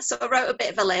of that. So I wrote a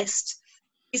bit of a list.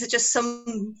 These are just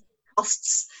some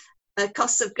costs of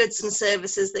goods and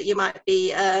services that you might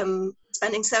be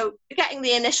spending. So you're getting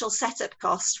the initial setup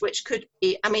cost, which could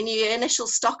be, your initial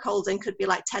stock holding could be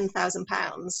like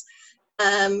 £10,000,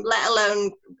 let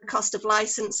alone the cost of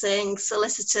licensing,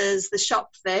 solicitors, the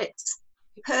shop fit,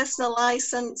 personal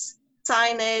license,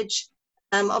 signage,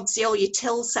 obviously all your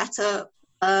till setup,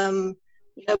 buying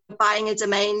a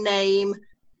domain name.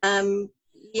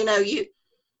 You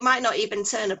might not even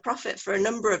turn a profit for a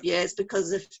number of years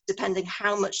because of depending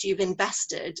how much you've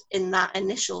invested in that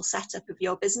initial setup of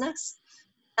your business.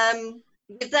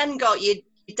 You've then got your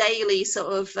daily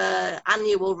sort of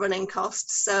annual running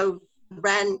costs, so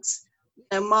rent,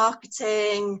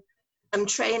 marketing,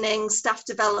 training, staff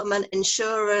development,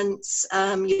 insurance.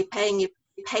 You're paying your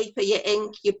paper, your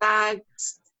ink, your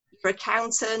bags, your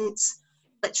accountant,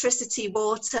 electricity,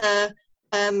 water,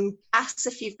 gas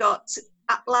if you've got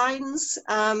tap lines.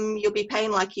 You'll be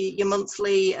paying like your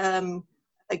monthly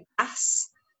gas,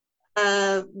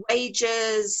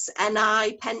 wages,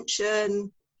 NI,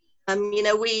 pension.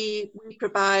 We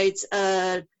provide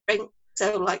drink,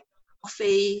 so like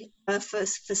coffee for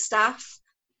staff.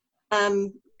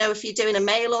 If you're doing a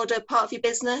mail order part of your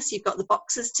business, you've got the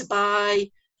boxes to buy.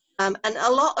 And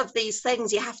a lot of these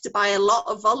things, you have to buy a lot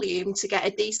of volume to get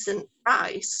a decent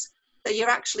price. So you're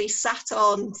actually sat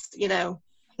on,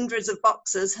 hundreds of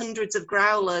boxes, hundreds of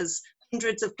growlers,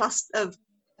 hundreds of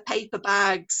paper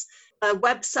bags, a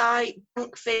website,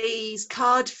 bank fees,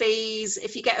 card fees.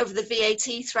 If you get over the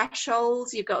VAT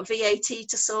threshold, you've got VAT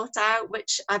to sort out,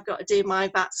 which I've got to do my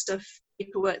VAT stuff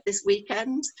paperwork this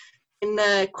weekend in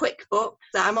QuickBooks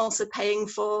that I'm also paying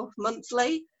for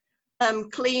monthly.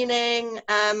 Cleaning.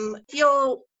 If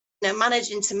you're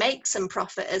managing to make some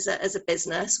profit as a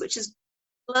business, which is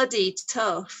bloody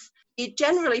tough, you're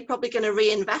generally probably going to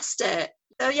reinvest it.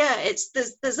 So yeah,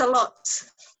 there's a lot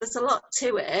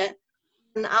to it.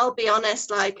 And I'll be honest,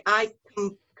 like I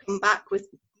come back with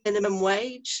minimum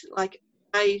wage. Like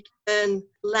I earn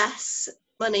less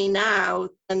money now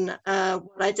than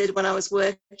what I did when I was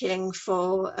working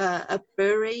for a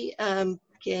brewery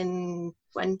back in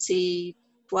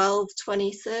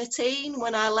 2013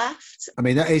 when I left.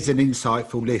 That is an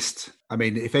insightful list.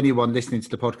 If anyone listening to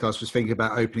the podcast was thinking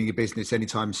about opening a business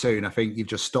anytime soon, I think you've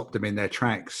just stopped them in their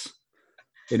tracks,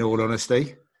 in all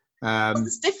honesty.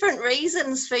 There's different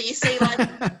reasons for, you see, like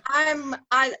a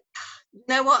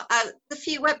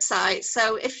few websites.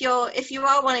 So if you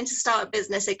are wanting to start a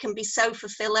business, it can be so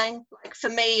fulfilling. Like for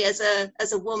me as a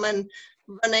woman,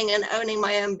 running and owning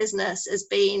my own business has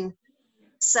been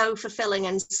so fulfilling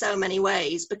in so many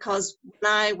ways, because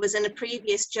when I was in a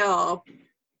previous job,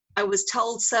 I was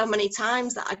told so many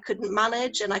times that I couldn't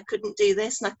manage and I couldn't do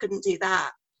this and I couldn't do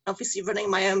that. Obviously running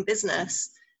my own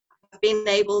business, I've been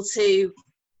able to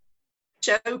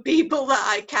show people that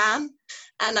I can,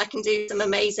 and I can do some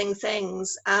amazing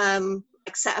things,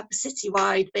 like set up a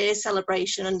citywide beer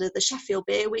celebration under the Sheffield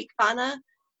Beer Week banner,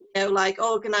 like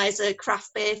organise a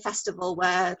craft beer festival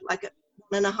where like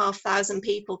 1,500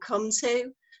 people come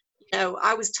to.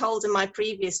 I was told in my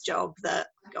previous job that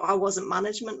I wasn't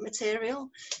management material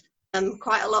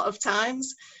quite a lot of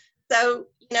times. So,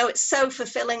 it's so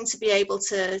fulfilling to be able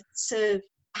to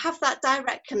have that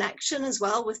direct connection as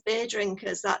well with beer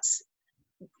drinkers. That's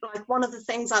like one of the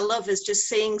things I love, is just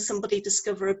seeing somebody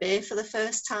discover a beer for the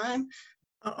first time.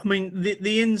 I mean,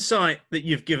 the insight that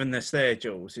you've given us there,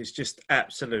 Jules, is just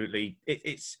absolutely,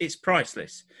 it's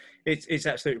priceless. It's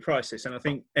absolutely priceless. And I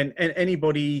think and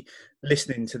anybody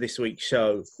listening to this week's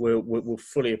show will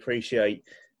fully appreciate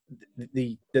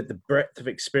the breadth of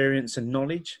experience and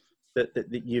knowledge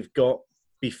that you've got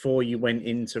before you went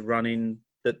into running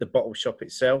the bottle shop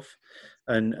itself,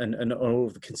 and all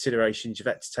of the considerations you've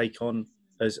had to take on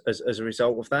as a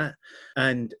result of that.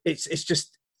 And it's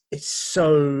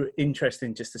so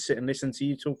interesting just to sit and listen to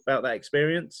you talk about that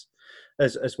experience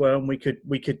as well. And we could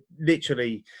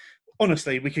literally,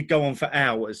 honestly, we could go on for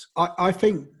hours. I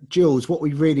think, Jules, what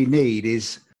we really need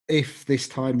is, if this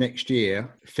time next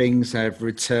year things have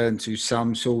returned to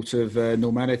some sort of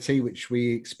normality, which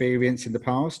we experienced in the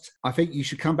past, I think you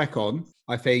should come back on.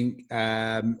 I think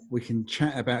we can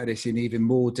chat about this in even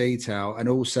more detail. And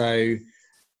also,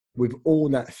 with all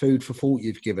that food for thought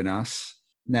you've given us,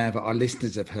 now that our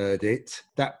listeners have heard it,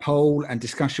 that poll and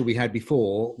discussion we had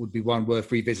before would be one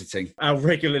worth revisiting. Our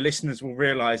regular listeners will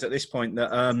realise at this point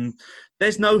that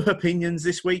there's no opinions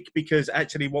this week, because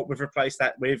actually what we've replaced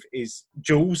that with is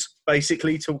Jules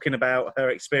basically talking about her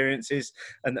experiences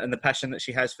and the passion that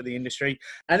she has for the industry.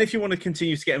 And if you want to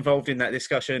continue to get involved in that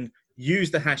discussion,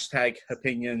 use the hashtag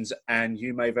opinions, and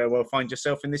you may very well find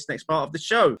yourself in this next part of the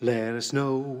show. Let us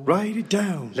know, write it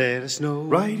down. Let us know,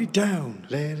 write it down.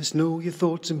 Let us know your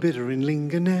thoughts and bitter and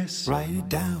lingerness. Write it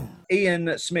down.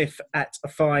 Ian Smith at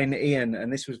Fine Ian,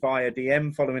 and this was via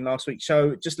DM following last week's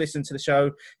show. Just listen to the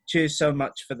show. Cheers so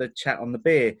much for the chat on the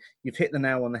beer. You've hit the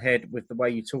nail on the head with the way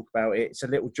you talk about it. It's a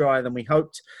little drier than we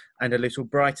hoped and a little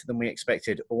brighter than we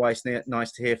expected. Always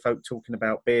nice to hear folk talking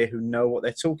about beer who know what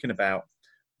they're talking about.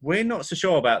 We're not so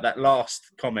sure about that last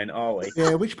comment, are we?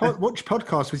 Yeah, which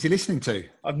podcast was he listening to?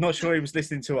 I'm not sure he was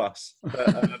listening to us.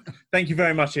 But, thank you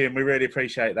very much, Ian. We really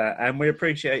appreciate that. And we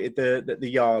appreciated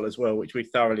the Jarl as well, which we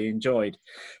thoroughly enjoyed.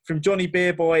 From Johnny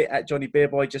Beerboy at Johnny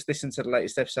Beerboy, just listen to the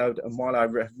latest episode. And while I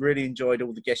really enjoyed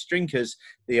all the guest drinkers,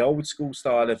 the old school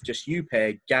style of just you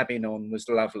pair gabbing on was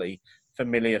lovely.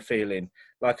 Familiar feeling.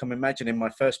 Like I'm imagining my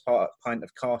first pint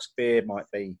of cask beer might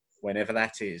be, whenever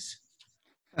that is.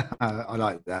 I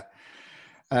like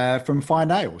that. From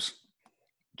Fine Ales,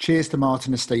 cheers to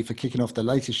Martin and Steve for kicking off the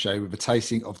latest show with a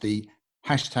tasting of the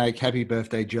hashtag Happy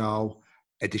Birthday Jarl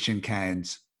edition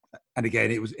cans. And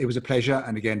again, it was a pleasure.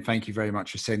 And again, thank you very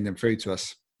much for sending them through to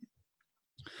us.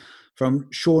 From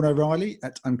Sean O'Reilly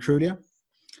at Uncrulia,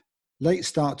 late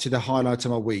start to the highlight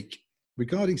of my week.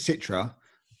 Regarding Citra,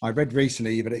 I read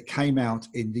recently that it came out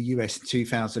in the US in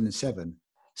 2007.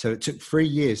 So it took 3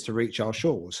 years to reach our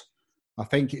shores. I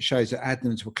think it shows that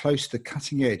Adnams were close to the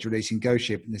cutting edge, releasing Ghost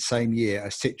Ship in the same year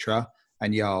as Citra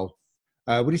and Jarl.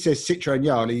 When he says Citra and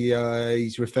Jarl,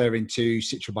 he's referring to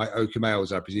Citra by Oakham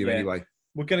Ales, I presume, anyway.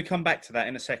 We're going to come back to that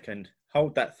in a second.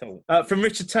 Hold that thought. From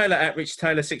Richard Taylor at Richard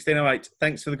Taylor 1608,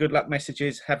 thanks for the good luck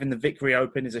messages. Having the Vickery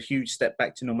open is a huge step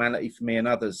back to normality for me and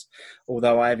others.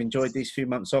 Although I have enjoyed these few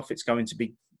months off, it's going to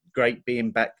be great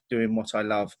being back doing what I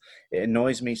love. It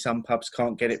annoys me some pubs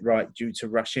can't get it right due to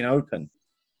rushing open.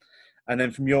 And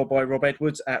then from your boy, Rob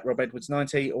Edwards, at Rob Edwards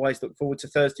 90, always look forward to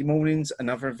Thursday mornings.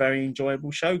 Another very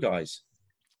enjoyable show, guys.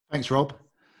 Thanks, Rob.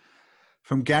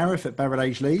 From Gareth at Barrel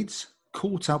Age Leeds,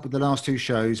 caught up with the last two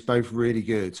shows, both really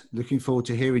good. Looking forward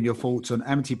to hearing your thoughts on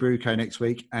Amity Brewco next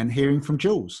week and hearing from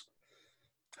Jules.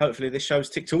 Hopefully this show's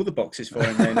ticked all the boxes for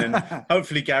him then. And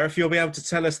hopefully, Gareth, you'll be able to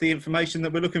tell us the information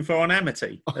that we're looking for on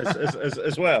Amity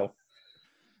as well.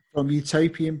 From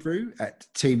Utopian Brew at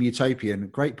Team Utopian.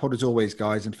 Great pod as always,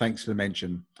 guys, and thanks for the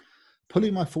mention.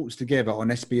 Pulling my thoughts together on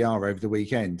SBR over the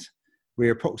weekend.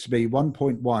 We're approximately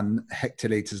 1.1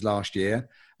 hectolitres last year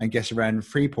and guess around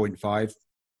 3.5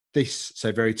 this,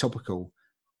 so very topical.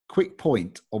 Quick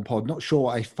point on pod, not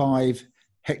sure a 5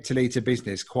 hectolitre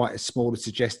business quite as small as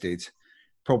suggested.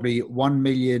 Probably 1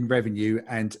 million revenue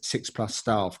and 6+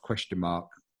 staff, ?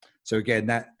 So again,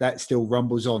 that still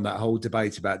rumbles on, that whole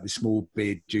debate about the small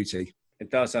beer duty. It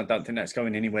does. I don't think that's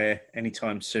going anywhere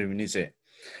anytime soon, is it?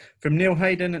 From Neil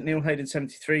Hayden at Neil Hayden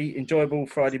 73, enjoyable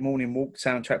Friday morning walk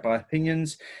soundtrack by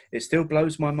Opinions. It still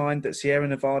blows my mind that Sierra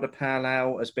Nevada Pale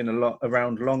Ale has been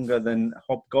around longer than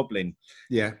Hobgoblin.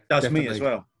 Yeah, does definitely. Me as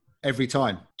well. Every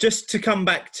time. Just to come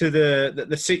back to the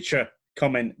Citra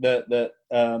comment that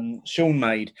Sean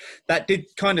made, that did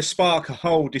kind of spark a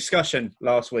whole discussion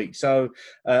last week. So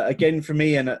again, for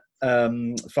me and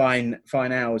fine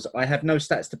ales. I have no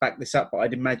stats to back this up, but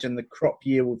I'd imagine the crop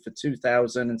yield for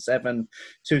 2007,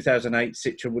 2008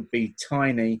 Citra would be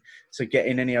tiny, so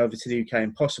getting any over to the UK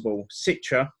impossible.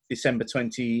 Citra, December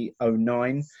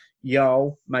 2009,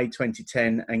 Jarl, May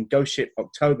 2010, and Ghost Ship,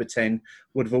 October 10,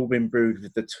 would have all been brewed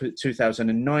with the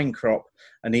 2009 crop,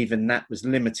 and even that was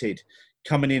limited.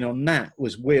 Coming in on that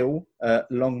was Will,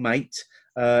 Longmate.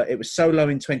 It was so low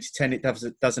in 2010, it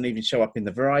doesn't even show up in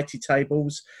the variety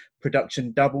tables.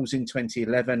 Production doubles in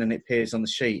 2011, and it appears on the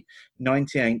sheet.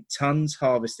 98 tonnes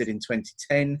harvested in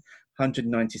 2010,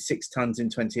 196 tonnes in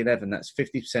 2011. That's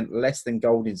 50% less than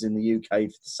Goldings in the UK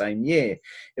for the same year.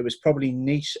 It was probably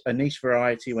a niche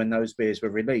variety when those beers were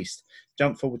released.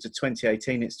 Jump forward to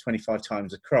 2018, it's 25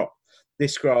 times the crop.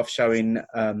 This graph showing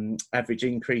average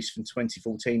increase from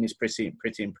 2014 is pretty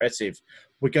impressive.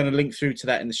 We're going to link through to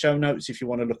that in the show notes. If you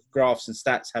want to look at graphs and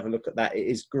stats, have a look at that. It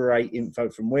is great info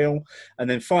from Will. And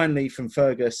then finally from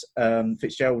Fergus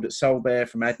Fitzgerald at Soulbear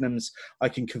from Adnams, I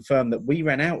can confirm that we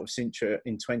ran out of Citra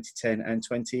in 2010 and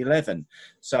 2011.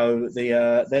 So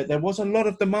there was a lot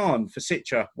of demand for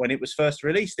Citra when it was first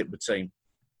released, it would seem.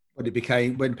 Well, it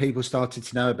became when people started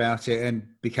to know about it and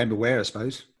became aware, I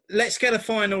suppose. Let's get a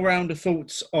final round of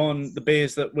thoughts on the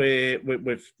beers that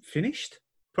we've finished.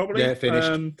 Probably, yeah, finished.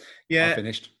 I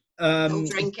finished.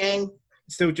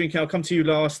 Still drinking. I'll come to you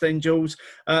last, then, Jules.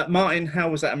 Martin, how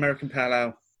was that American Pale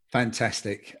Ale?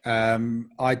 Fantastic.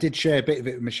 I did share a bit of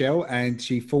it with Michelle, and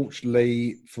she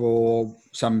fortunately, for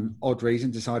some odd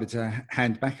reason, decided to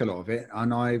hand back a lot of it,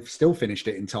 and I've still finished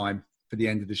it in time for the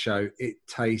end of the show. It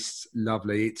tastes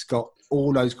lovely. It's got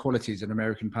all those qualities of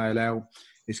American Pale Ale.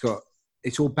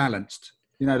 It's all balanced.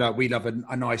 You know, like we love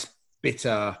a nice,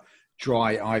 bitter,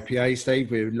 dry IPA,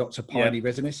 Steve, with lots of piney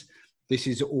resinous. This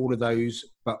is all of those,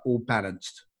 but all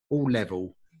balanced, all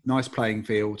level, nice playing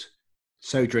field,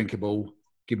 so drinkable.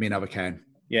 Give me another can.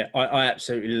 Yeah, I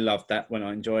absolutely loved that when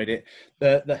I enjoyed it.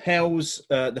 The Hells,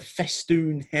 the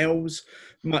Festoon Hells,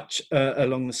 much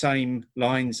along the same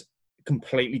lines,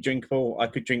 completely drinkable. I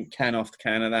could drink can after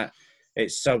can of that.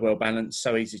 It's so well balanced,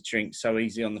 so easy to drink, so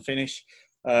easy on the finish.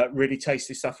 Really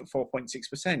tasty stuff at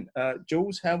 4.6%.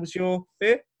 Jules, how was your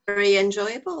beer? Very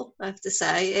enjoyable, I have to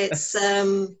say. It's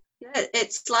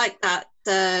it's like that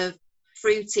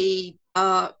fruity,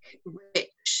 dark,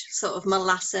 rich sort of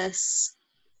molasses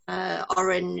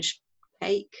orange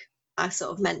cake I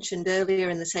sort of mentioned earlier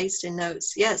in the tasting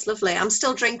notes. Yeah, it's lovely. I'm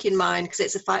still drinking mine because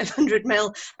it's a 500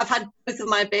 ml. I've had both of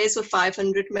my beers with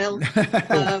 500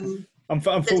 ml.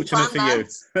 Unfortunate for you.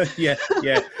 yeah.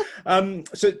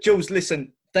 So, Jules,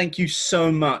 listen, thank you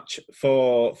so much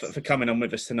for coming on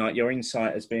with us tonight. Your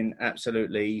insight has been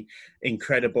absolutely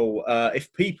incredible.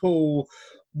 If people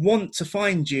want to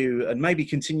find you and maybe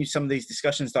continue some of these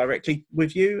discussions directly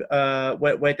with you,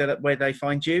 where they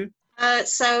find you?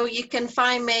 So you can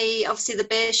find me, obviously the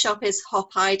beer shop is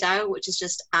Hop Hideout, which is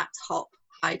just at Hop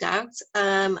Hideout.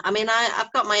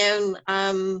 I've got my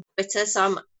own Twitter, so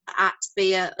I'm at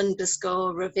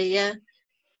beer_revere,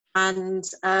 and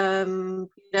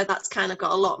that's kind of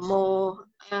got a lot more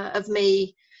of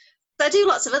me. So I do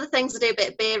lots of other things. I do a bit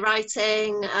of beer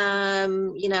writing,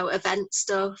 event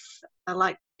stuff. I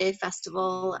like beer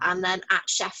festival, and then at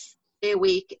Chef Beer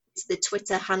Week is the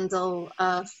Twitter handle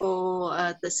for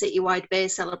the citywide beer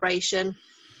celebration.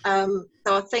 So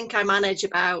I think I manage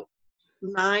about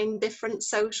 9 different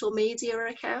social media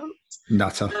accounts.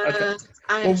 Nutter.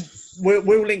 Okay.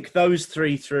 We'll link those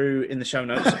 3 through in the show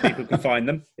notes so people can find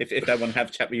them if they want to have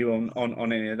a chat with you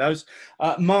on any of those.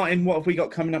 Martin, what have we got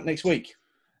coming up next week?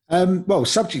 Well,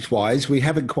 subject-wise, we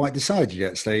haven't quite decided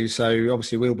yet, Steve. So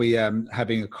obviously we'll be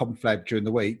having a conflab during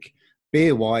the week.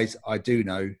 Beer-wise, I do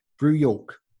know Brew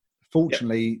York.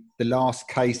 Fortunately, The last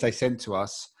case they sent to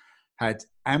us had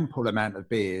ample amount of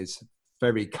beers,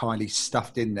 very kindly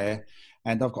stuffed in there.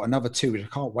 And I've got another 2 which I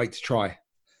can't wait to try.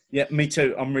 Yeah, me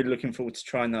too. I'm really looking forward to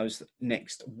trying those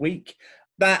next week.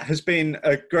 That has been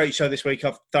a great show this week.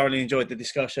 I've thoroughly enjoyed the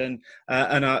discussion,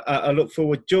 and I look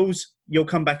forward. Jules, you'll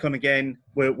come back on again.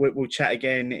 We'll chat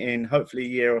again in hopefully a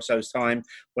year or so's time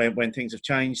when things have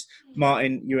changed.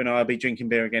 Martin, you and I will be drinking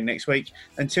beer again next week.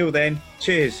 Until then,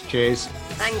 cheers. Cheers.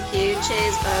 Thank you.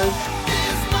 Cheers, both.